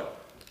 So,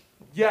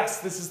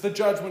 yes, this is the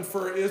judgment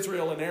for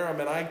Israel and Aram,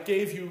 and I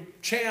gave you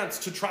chance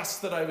to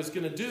trust that I was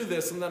going to do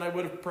this, and then I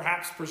would have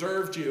perhaps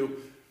preserved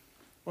you.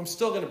 Well, I'm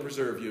still going to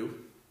preserve you,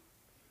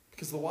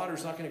 because the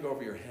water's not going to go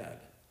over your head.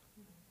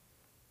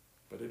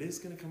 But it is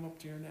going to come up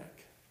to your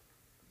neck.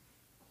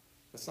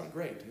 That's not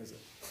great, is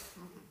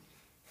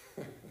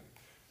it?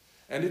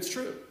 And it's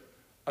true.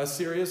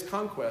 Assyria's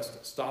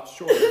conquest stops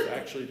short of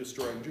actually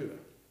destroying Judah.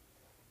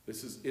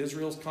 This is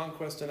Israel's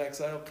conquest and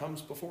exile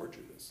comes before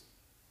Judah's.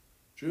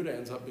 Judah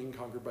ends up being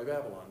conquered by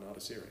Babylon, not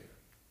Assyria.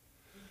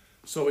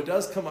 So it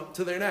does come up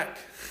to their neck,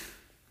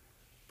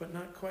 but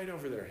not quite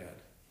over their head.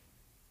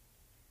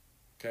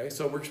 Okay,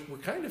 so we're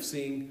kind of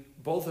seeing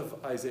both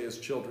of Isaiah's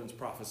children's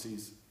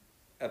prophecies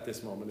at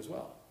this moment as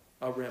well.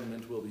 A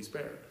remnant will be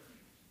spared,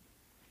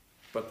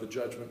 but the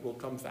judgment will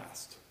come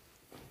fast.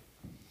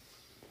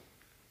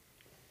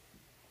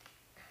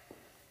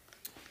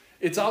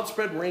 Its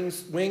outspread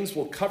wings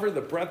will cover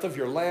the breadth of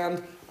your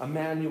land.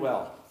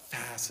 Emmanuel.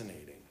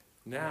 Fascinating.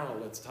 Now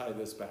let's tie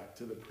this back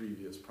to the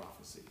previous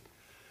prophecy.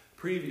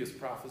 Previous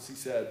prophecy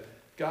said,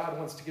 God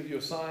wants to give you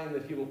a sign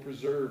that he will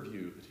preserve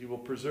you, that he will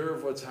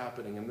preserve what's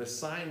happening. And this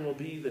sign will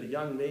be that a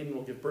young maiden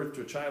will give birth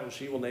to a child, and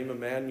she will name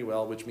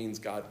Emmanuel, which means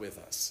God with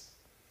us.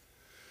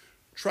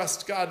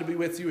 Trust God to be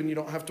with you, and you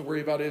don't have to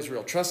worry about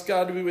Israel. Trust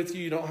God to be with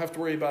you, you don't have to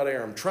worry about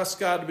Aram. Trust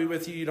God to be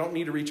with you, you don't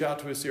need to reach out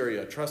to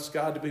Assyria. Trust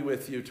God to be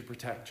with you to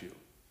protect you.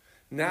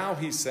 Now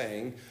he's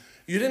saying,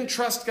 you didn't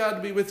trust God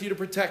to be with you to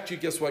protect you.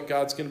 Guess what?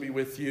 God's going to be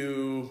with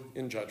you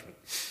in judgment.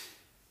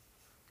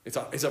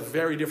 It's a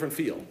very different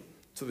feel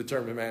to the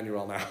term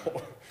Emmanuel now.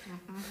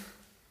 Mm-hmm.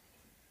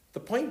 The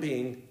point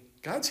being,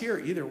 God's here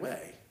either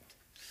way.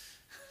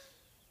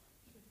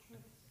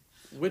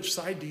 Which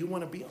side do you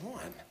want to be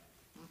on?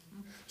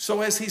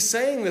 So as he's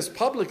saying this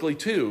publicly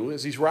too,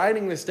 as he's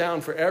writing this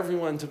down for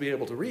everyone to be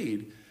able to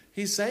read,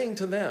 he's saying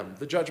to them,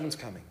 the judgment's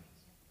coming.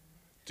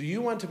 Do you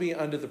want to be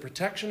under the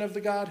protection of the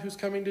God who's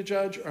coming to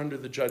judge, or under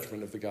the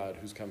judgment of the God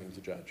who's coming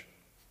to judge?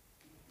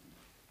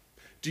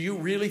 Do you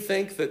really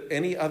think that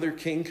any other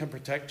king can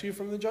protect you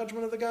from the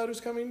judgment of the God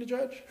who's coming to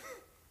judge?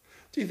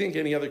 Do you think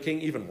any other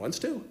king even wants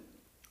to?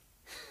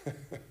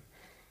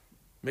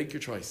 Make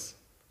your choice.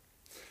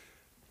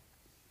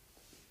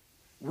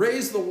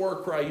 Raise the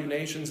war cry, you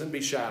nations, and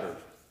be shattered.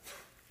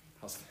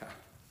 How's that?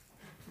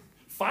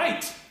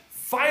 Fight!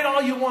 Fight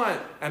all you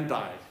want and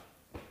die.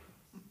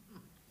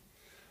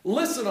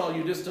 Listen, all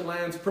you distant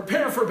lands,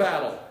 prepare for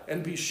battle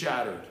and be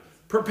shattered.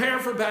 Prepare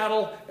for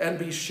battle and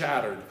be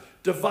shattered.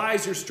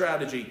 Devise your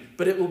strategy,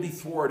 but it will be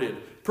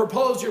thwarted.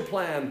 Propose your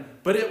plan,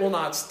 but it will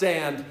not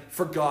stand,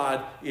 for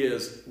God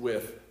is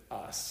with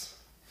us.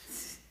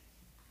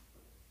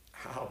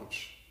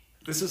 Ouch.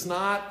 This is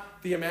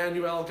not the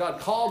Emmanuel God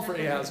called for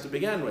Ahaz to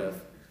begin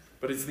with,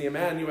 but it's the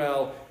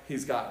Emmanuel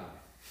he's gotten.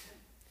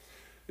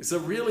 It's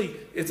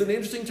an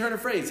interesting turn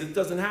of phrase. It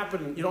doesn't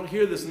happen. You don't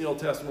hear this in the Old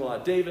Testament a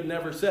lot. David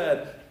never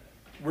said,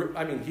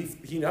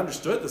 he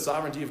understood the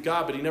sovereignty of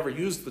God, but he never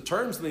used the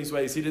terms in these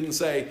ways. He didn't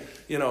say,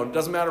 it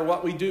doesn't matter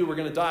what we do, we're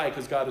going to die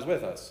because God is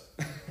with us.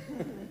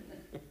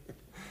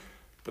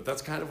 But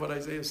that's kind of what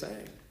Isaiah is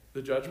saying.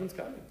 The judgment's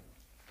coming.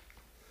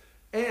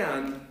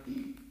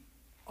 And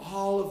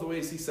all of the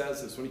ways he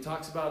says this, when he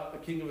talks about the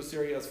king of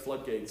Assyria as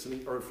floodgates,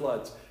 or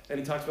floods, and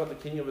he talks about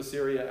the king of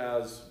Assyria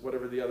as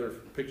whatever the other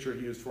picture he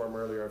used for him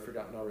earlier, I've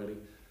forgotten already.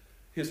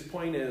 His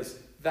point is,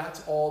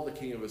 that's all the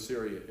king of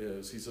Assyria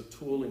is. He's a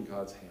tool in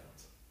God's hands.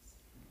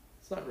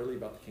 It's not really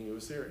about the king of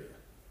Assyria.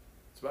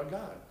 It's about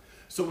God.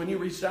 So when you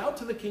reached out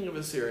to the king of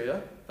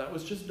Assyria, that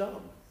was just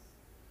dumb.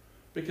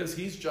 Because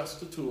he's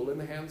just a tool in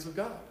the hands of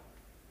God.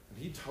 And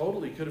he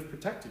totally could have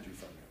protected you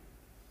from him.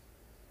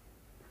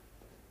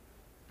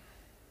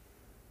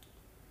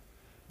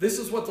 This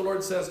is what the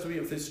Lord says to me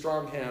with his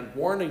strong hand,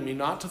 warning me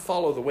not to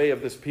follow the way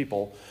of this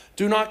people.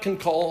 Do not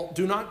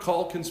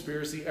call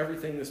conspiracy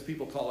everything this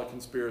people call a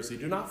conspiracy.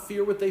 Do not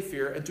fear what they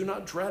fear, and do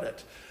not dread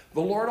it.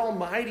 The Lord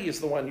Almighty is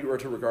the one you are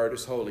to regard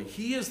as holy.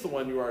 He is the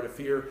one you are to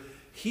fear.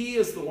 He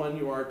is the one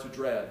you are to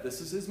dread.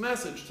 This is his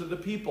message to the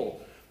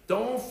people.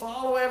 Don't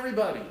follow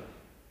everybody.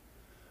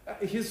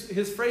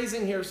 His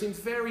phrasing here seems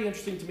very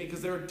interesting to me,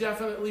 because there are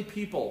definitely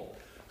people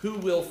who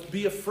will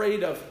be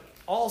afraid of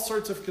all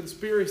sorts of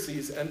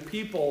conspiracies and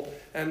people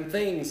and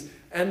things.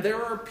 And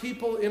there are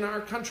people in our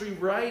country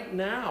right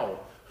now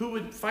who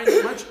would find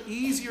it much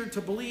easier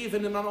to believe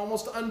in an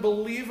almost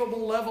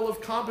unbelievable level of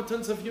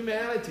competence of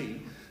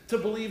humanity, to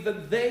believe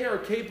that they are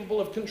capable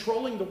of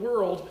controlling the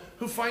world,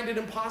 who find it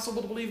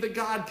impossible to believe that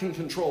God can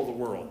control the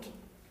world.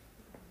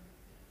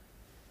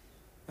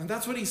 And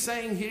that's what he's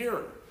saying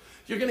here.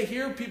 You're going to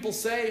hear people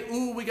say,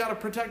 ooh, we got to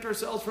protect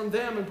ourselves from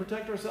them and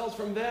protect ourselves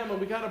from them, and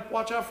we got to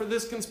watch out for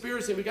this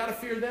conspiracy, and we got to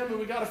fear them, and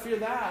we got to fear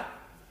that.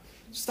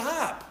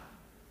 Stop.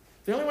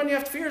 The only one you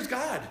have to fear is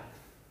God.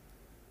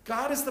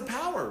 God is the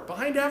power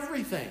behind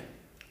everything.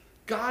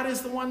 God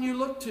is the one you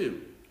look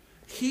to.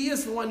 He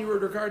is the one you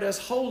would regard as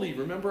holy.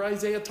 Remember,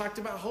 Isaiah talked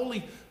about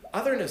holy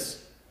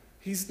otherness.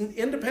 He's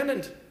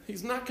independent.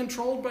 He's not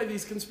controlled by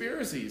these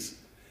conspiracies.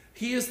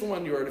 He is the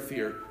one you are to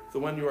fear, the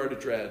one you are to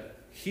dread.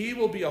 He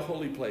will be a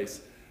holy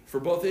place. For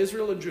both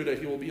Israel and Judah,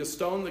 he will be a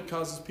stone that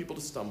causes people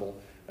to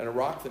stumble and a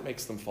rock that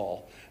makes them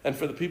fall. And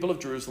for the people of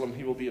Jerusalem,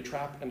 he will be a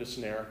trap and a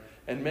snare,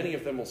 and many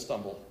of them will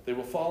stumble. They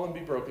will fall and be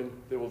broken.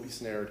 They will be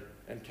snared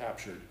and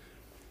captured.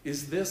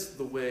 Is this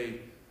the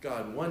way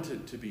God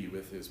wanted to be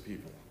with his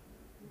people?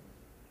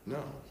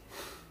 No.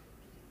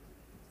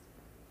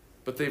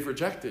 But they've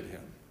rejected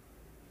him.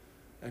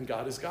 And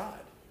God is God.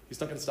 He's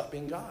not going to stop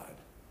being God.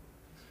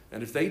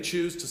 And if they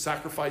choose to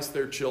sacrifice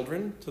their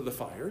children to the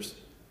fires,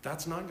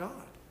 that's not God.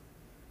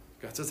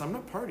 God says, I'm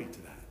not party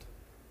to that.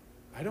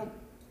 I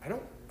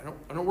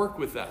don't work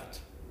with that.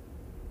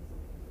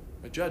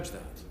 I judge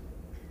that.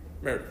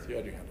 Meredith, you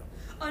had your hand up.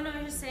 Oh, no,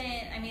 I'm just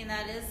saying, I mean,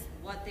 that is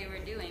what they were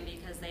doing,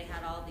 because they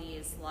had all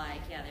these,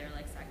 like, yeah, they were,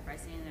 like,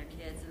 sacrificing their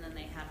kids, and then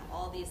they had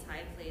all these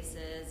high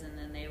places, and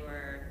then they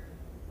were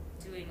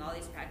doing all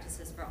these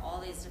practices for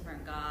all these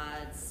different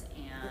gods,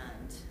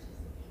 and...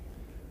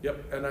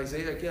 Yep, and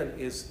Isaiah, again,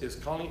 is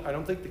calling, I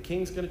don't think the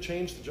king's going to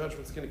change, the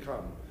judgment's going to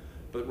come.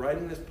 But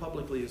writing this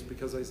publicly is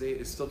because Isaiah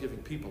is still giving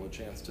people a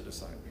chance to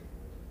decide.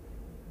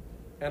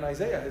 And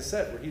Isaiah has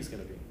said where he's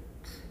going to be.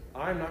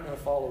 I'm not going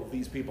to follow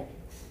these people.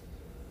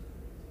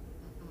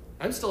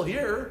 I'm still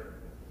here.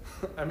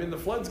 I mean, the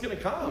flood's going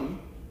to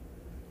come,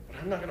 but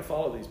I'm not going to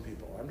follow these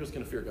people. I'm just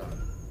going to fear God.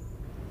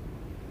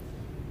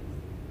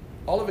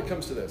 All of it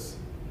comes to this.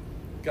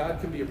 God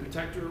can be a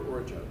protector or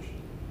a judge.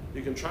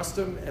 You can trust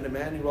him, and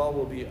Emmanuel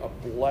will be a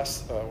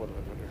blessed... what did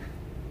I put here?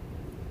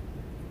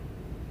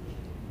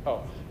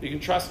 Oh, you can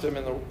trust him,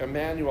 and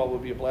Emmanuel will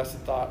be a blessed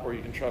thought, or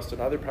you can trust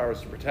in other powers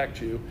to protect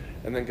you,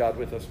 and then God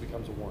with us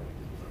becomes a warning.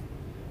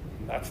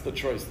 And that's the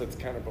choice that's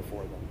kind of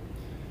before them.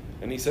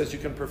 And he says you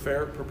can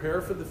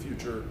prepare for the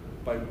future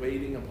by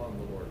waiting upon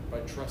the Lord, by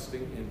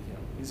trusting in him.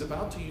 He's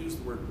about to use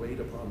the word wait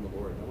upon the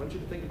Lord. I want you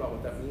to think about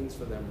what that means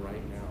for them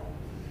right now.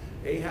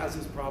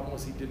 Ahaz's problem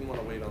was he didn't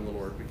want to wait on the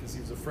Lord because he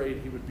was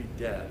afraid he would be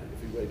dead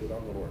if he waited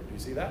on the Lord. Do you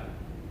see that?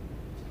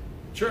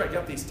 Sure, I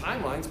got these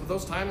timelines, but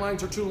those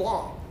timelines are too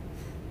long.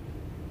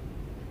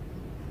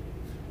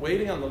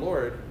 Waiting on the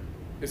Lord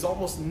is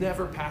almost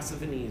never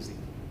passive and easy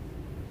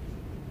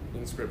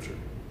in Scripture.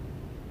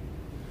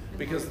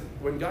 Because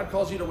when God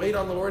calls you to wait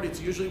on the Lord, it's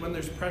usually when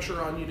there's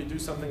pressure on you to do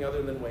something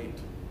other than wait.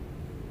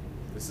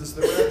 This is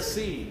the Red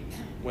Sea,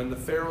 when the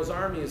Pharaoh's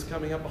army is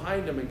coming up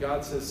behind him, and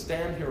God says,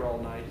 stand here all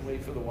night and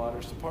wait for the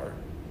waters to part.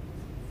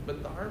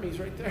 But the army's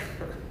right there.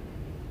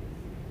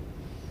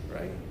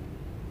 Right?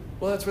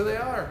 Well, that's where they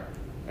are.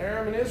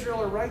 Aram and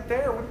Israel are right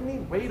there. What do you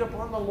mean, wait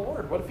upon the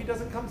Lord? What if he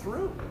doesn't come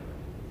through?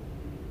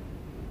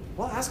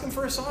 Well, ask him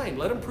for a sign.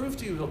 Let him prove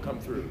to you he'll come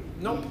through.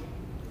 Nope.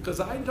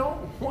 Because I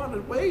don't want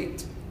to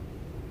wait.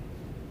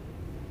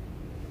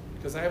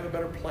 Because I have a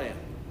better plan.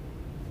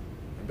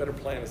 My better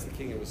plan is the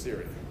king of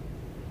Assyria.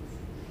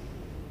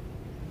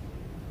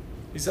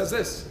 He says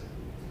this,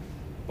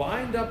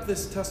 bind up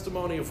this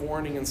testimony of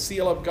warning and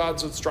seal up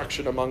God's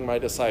instruction among my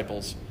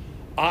disciples.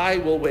 I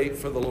will wait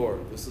for the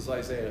Lord. This is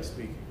Isaiah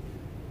speaking.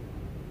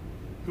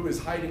 Who is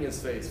hiding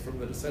his face from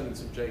the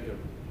descendants of Jacob.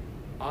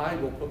 I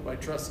will put my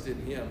trust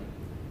in him.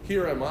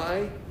 Here am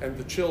I and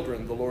the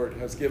children the Lord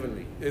has given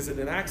me. Is it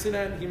an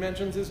accident he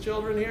mentions his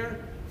children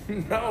here?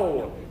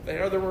 No, they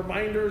are the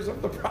reminders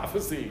of the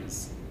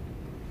prophecies.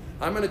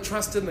 I'm going to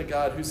trust in the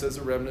God who says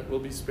a remnant will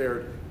be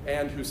spared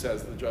and who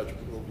says the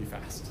judgment will be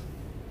fast.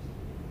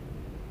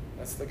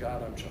 That's the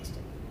God I'm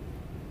trusting.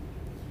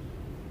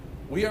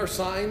 We are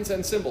signs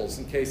and symbols.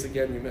 In case,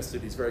 again, you missed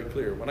it, he's very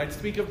clear. When I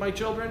speak of my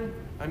children,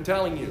 I'm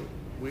telling you,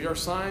 we are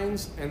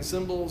signs and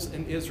symbols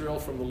in Israel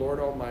from the Lord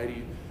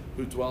Almighty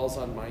who dwells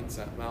on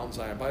Mount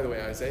Zion. By the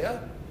way,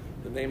 Isaiah,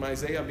 the name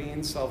Isaiah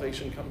means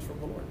salvation comes from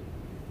the Lord.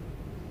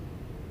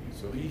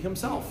 So he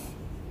himself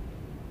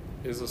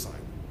is a sign.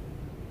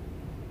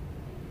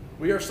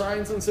 We are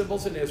signs and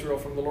symbols in Israel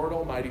from the Lord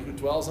Almighty who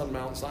dwells on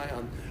Mount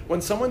Zion.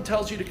 When someone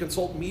tells you to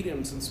consult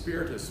mediums and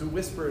spiritists who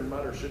whisper and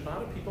mutter, should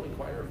not a people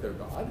inquire of their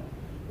God?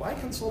 Why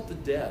consult the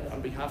dead on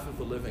behalf of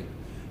the living?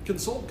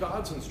 Consult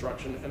God's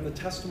instruction and the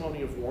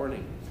testimony of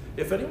warning.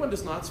 If anyone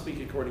does not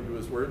speak according to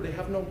his word, they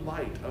have no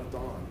light of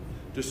dawn.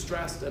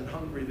 Distressed and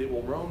hungry, they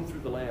will roam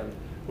through the land.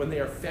 When they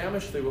are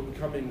famished, they will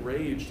become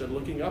enraged, and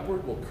looking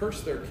upward will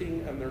curse their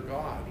king and their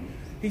God.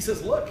 He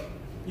says, look,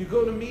 you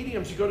go to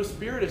mediums, you go to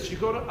spiritists, you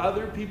go to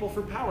other people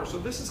for power. So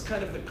this is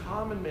kind of the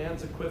common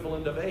man's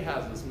equivalent of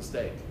Ahaz's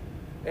mistake.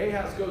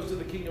 Ahaz goes to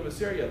the king of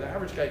Assyria. The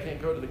average guy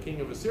can't go to the king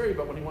of Assyria,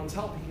 but when he wants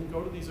help, he can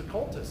go to these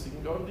occultists. He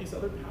can go to these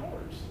other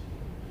powers.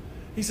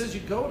 He says,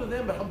 you go to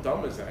them, but how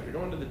dumb is that? You're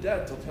going to the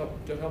dead to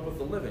help with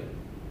the living.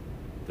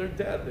 They're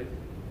dead. They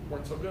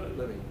weren't so good at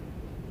living.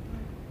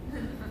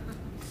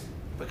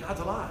 But God's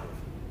alive.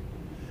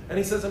 And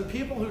he says, and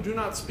people who do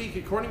not speak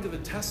according to the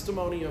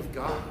testimony of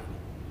God,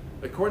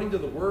 according to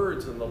the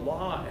words and the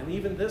law and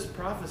even this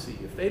prophecy,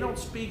 if they don't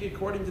speak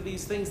according to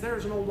these things,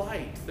 there's no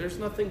light. There's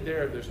nothing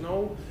there. There's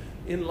no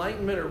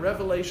enlightenment or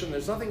revelation.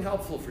 There's nothing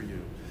helpful for you.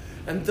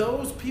 And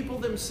those people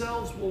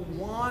themselves will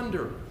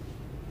wander.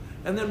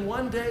 And then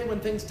one day when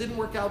things didn't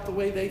work out the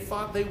way they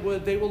thought they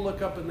would, they will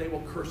look up and they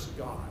will curse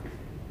God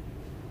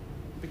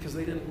because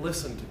they didn't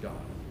listen to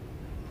God.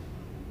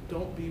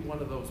 Don't be one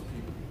of those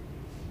people,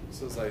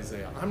 says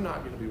Isaiah. I'm not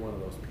going to be one of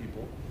those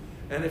people.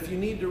 And if you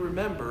need to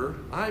remember,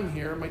 I'm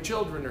here, my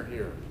children are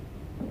here.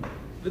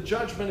 The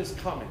judgment is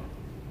coming.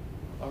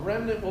 A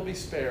remnant will be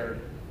spared,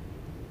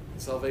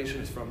 and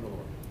salvation is from the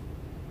Lord.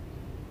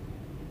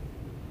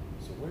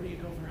 So where do you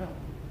go for help?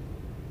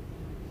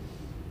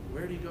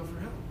 Where do you go for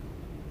help?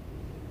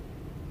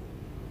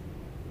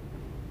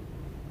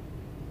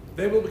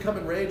 They will become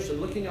enraged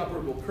and looking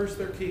upward will curse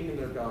their king and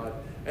their God.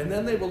 And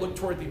then they will look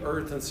toward the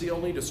earth and see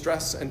only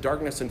distress and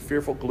darkness and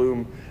fearful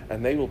gloom,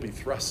 and they will be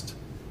thrust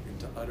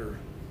into utter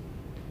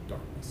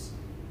darkness.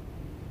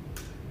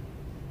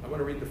 I want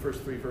to read the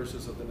first 3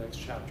 verses of the next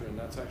chapter, and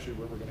that's actually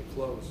where we're going to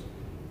close.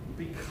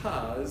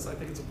 Because I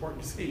think it's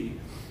important to see,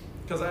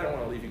 because I don't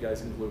want to leave you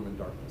guys in gloom and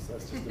darkness.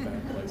 That's just a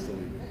bad place to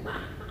leave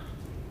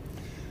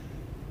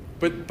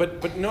you.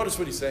 But notice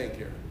what he's saying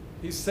here.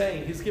 He's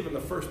saying, he's given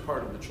the first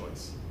part of the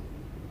choice.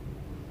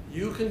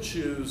 You can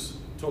choose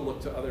to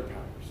look to other powers.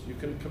 You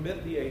can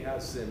commit the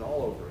Ahaz sin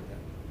all over again.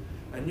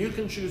 And you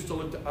can choose to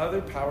look to other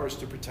powers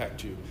to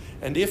protect you.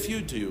 And if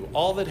you do,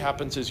 all that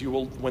happens is you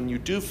will, when you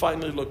do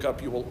finally look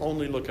up, you will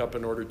only look up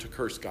in order to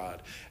curse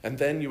God. And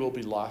then you will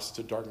be lost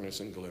to darkness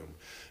and gloom.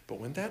 But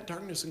when that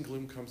darkness and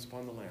gloom comes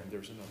upon the land,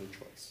 there's another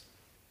choice.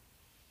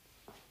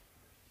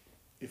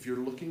 If you're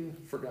looking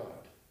for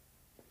God,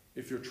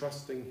 if you're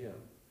trusting him.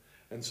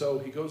 And so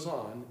he goes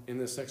on in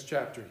this next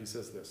chapter, he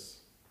says this.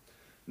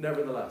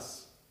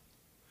 Nevertheless,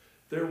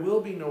 there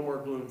will be no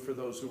more gloom for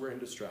those who were in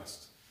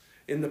distress.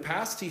 In the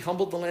past, he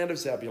humbled the land of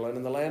Zebulun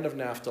and the land of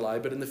Naphtali,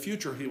 but in the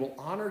future, he will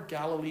honor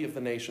Galilee of the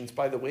nations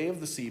by the way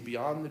of the sea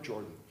beyond the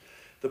Jordan.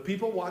 The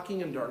people walking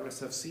in darkness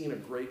have seen a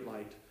great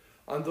light.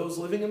 On those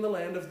living in the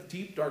land of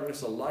deep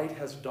darkness, a light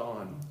has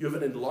dawned. You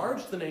have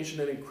enlarged the nation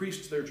and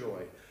increased their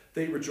joy.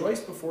 They rejoice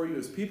before you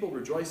as people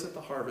rejoice at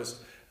the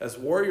harvest, as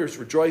warriors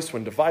rejoice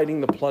when dividing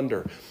the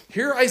plunder.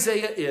 Here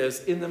Isaiah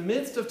is in the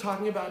midst of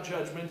talking about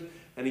judgment,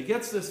 and he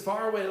gets this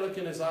faraway look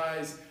in his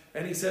eyes,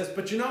 and he says,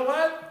 but you know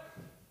what?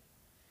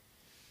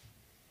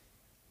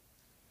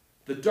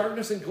 The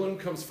darkness and gloom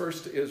comes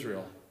first to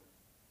Israel.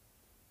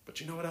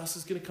 But you know what else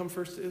is going to come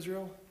first to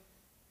Israel?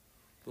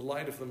 The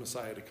light of the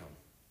Messiah to come.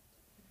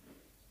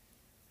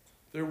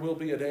 There will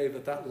be a day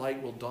that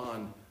light will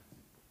dawn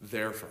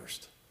there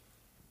first.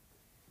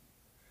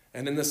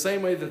 And in the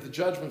same way that the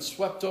judgment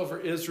swept over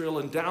Israel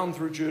and down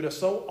through Judah,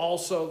 so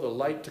also the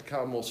light to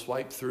come will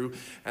swipe through,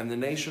 and the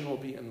nation will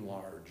be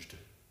enlarged.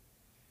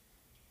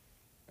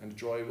 And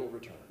joy will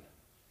return.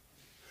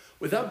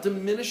 Without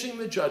diminishing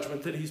the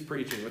judgment that he's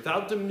preaching,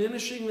 without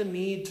diminishing the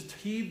need to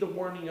heed the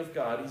warning of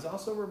God, he's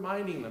also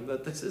reminding them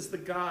that this is the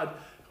God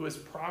who has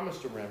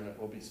promised a remnant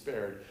will be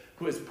spared,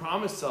 who has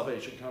promised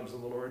salvation comes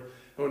in the Lord,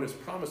 who has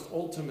promised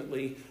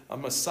ultimately a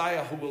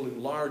Messiah who will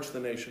enlarge the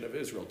nation of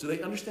Israel. Do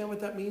they understand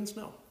what that means?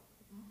 No.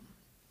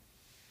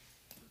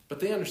 But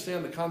they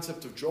understand the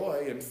concept of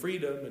joy and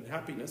freedom and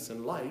happiness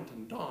and light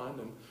and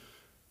dawn,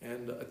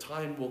 and a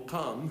time will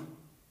come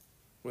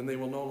when they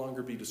will no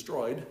longer be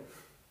destroyed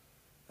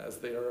as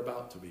they are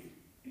about to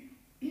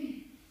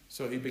be.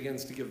 So he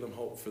begins to give them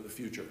hope for the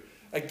future.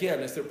 Again,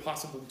 is there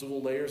possible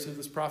dual layers of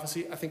this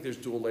prophecy? I think there's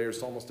dual layers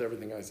to almost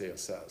everything Isaiah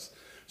says.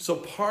 So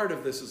part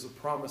of this is a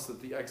promise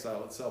that the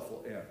exile itself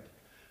will end.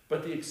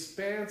 But the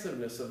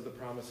expansiveness of the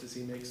promises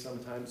he makes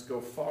sometimes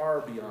go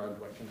far beyond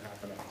what can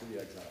happen after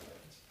the exile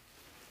ends.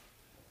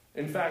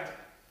 In fact,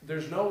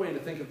 there's no way to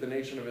think of the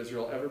nation of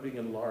Israel ever being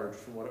enlarged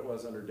from what it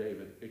was under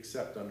David,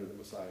 except under the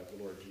Messiah,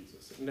 the Lord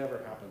Jesus. It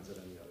never happens at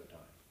any other time.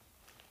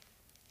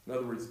 In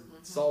other words,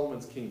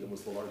 Solomon's kingdom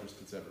was the largest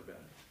it's ever been.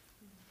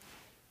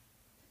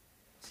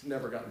 It's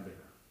never gotten bigger.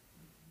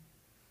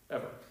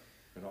 Ever.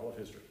 In all of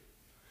history.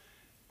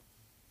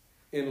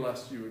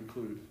 Unless you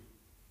include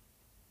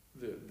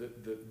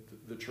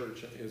the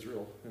church and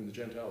Israel and the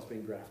Gentiles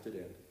being grafted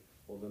in.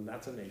 Well, then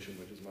that's a nation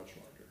which is much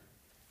larger.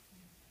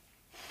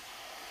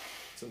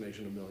 It's a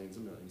nation of millions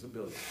and millions and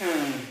billions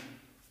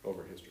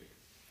over history.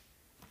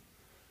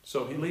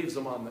 So he leaves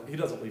them on he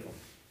doesn't leave them.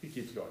 He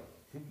keeps going.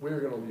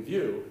 We're going to leave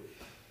you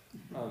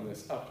on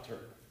this upturn.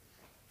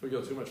 If we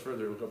go too much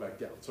further, we'll go back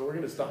down. So we're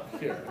going to stop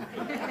here.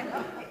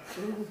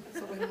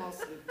 So we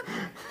mostly.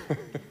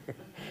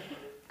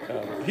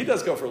 He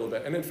does go for a little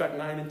bit. And in fact,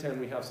 9 and 10,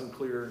 we have some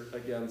clear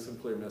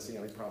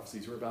messianic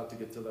prophecies. We're about to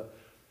get to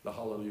the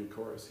Hallelujah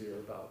chorus here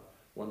about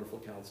wonderful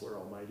counselor,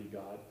 almighty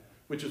God,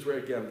 which is where,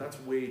 again, that's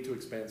way too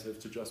expansive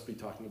to just be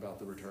talking about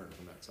the return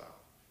from exile.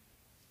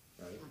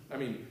 Right? I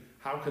mean,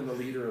 how can the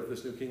leader of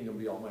this new kingdom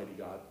be almighty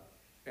God?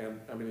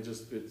 And I mean, it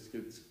just gets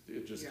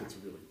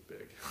really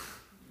big.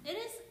 It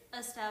is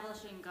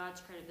establishing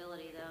God's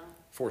credibility, though.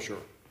 For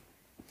sure.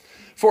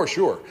 For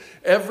sure.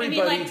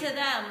 Everybody. I mean, like to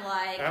them,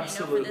 like,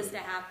 Absolutely. you know, for this to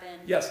happen.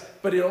 Yes,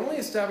 but it only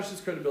establishes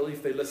credibility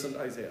if they listen to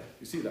Isaiah.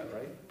 You see that,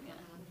 right? Yeah.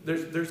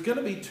 There's going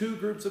to be two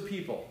groups of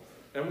people,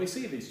 and we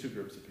see these two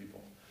groups of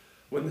people.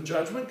 When the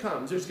judgment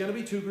comes, there's going to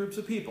be two groups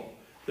of people.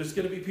 There's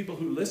going to be people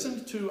who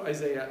listened to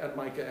Isaiah and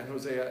Micah and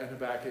Hosea and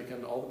Habakkuk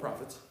and all the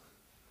prophets,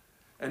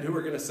 and who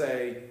are going to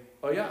say,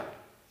 oh yeah,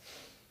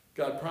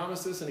 God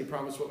promised this, and he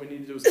promised what we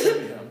need to do is come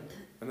to him,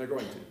 and they're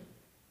going to.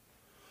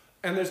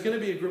 And there's going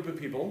to be a group of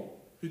people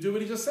who do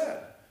what he just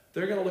said.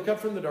 They're going to look up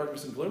from the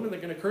darkness and gloom, and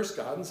they're going to curse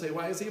God and say,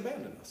 why has he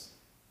abandoned us?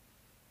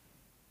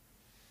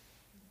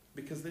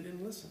 Because they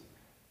didn't listen.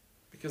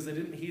 Because they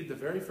didn't heed the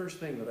very first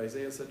thing that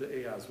Isaiah said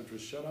to Ahaz, which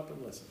was, shut up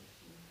and listen.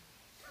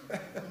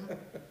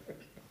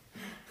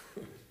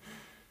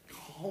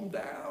 Calm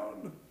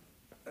down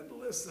and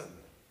listen.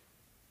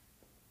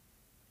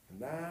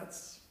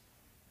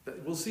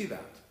 And we'll see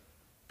that.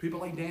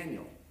 People like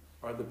Daniel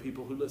are the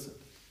people who listened.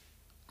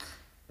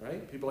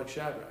 Right? People like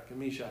Shadrach and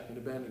Meshach and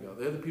Abednego.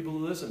 They're the people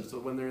who listen. So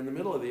when they're in the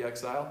middle of the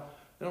exile,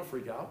 they don't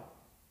freak out.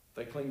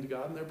 They cling to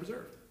God and they're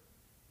preserved.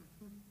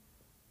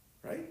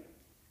 Right?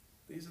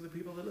 These are the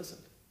people that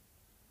listened.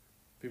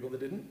 People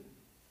that didn't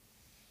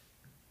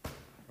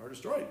are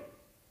destroyed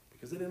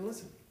because they didn't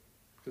listen.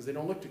 Because they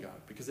don't look to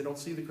God. Because they don't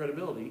see the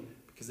credibility.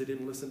 Because they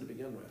didn't listen to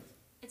begin with.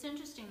 It's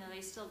interesting, though,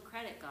 they still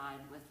credit God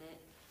with it.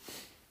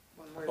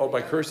 Oh,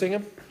 by cursing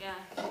him? Yeah.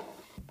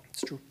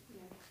 It's true.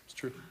 It's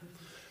true.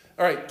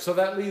 All right, so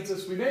that leads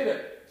us, we made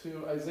it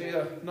to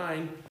Isaiah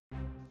 9.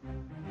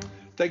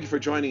 Thank you for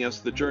joining us.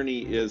 The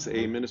Journey is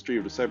a ministry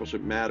of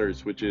Discipleship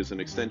Matters, which is an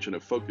extension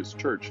of Focus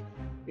Church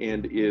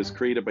and is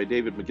created by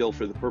David McGill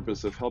for the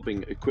purpose of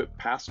helping equip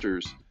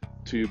pastors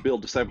to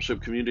build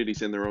discipleship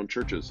communities in their own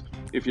churches.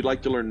 If you'd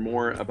like to learn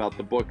more about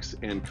the books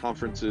and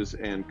conferences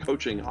and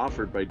coaching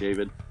offered by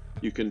David,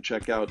 you can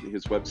check out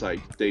his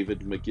website,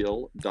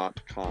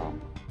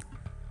 davidmcgill.com.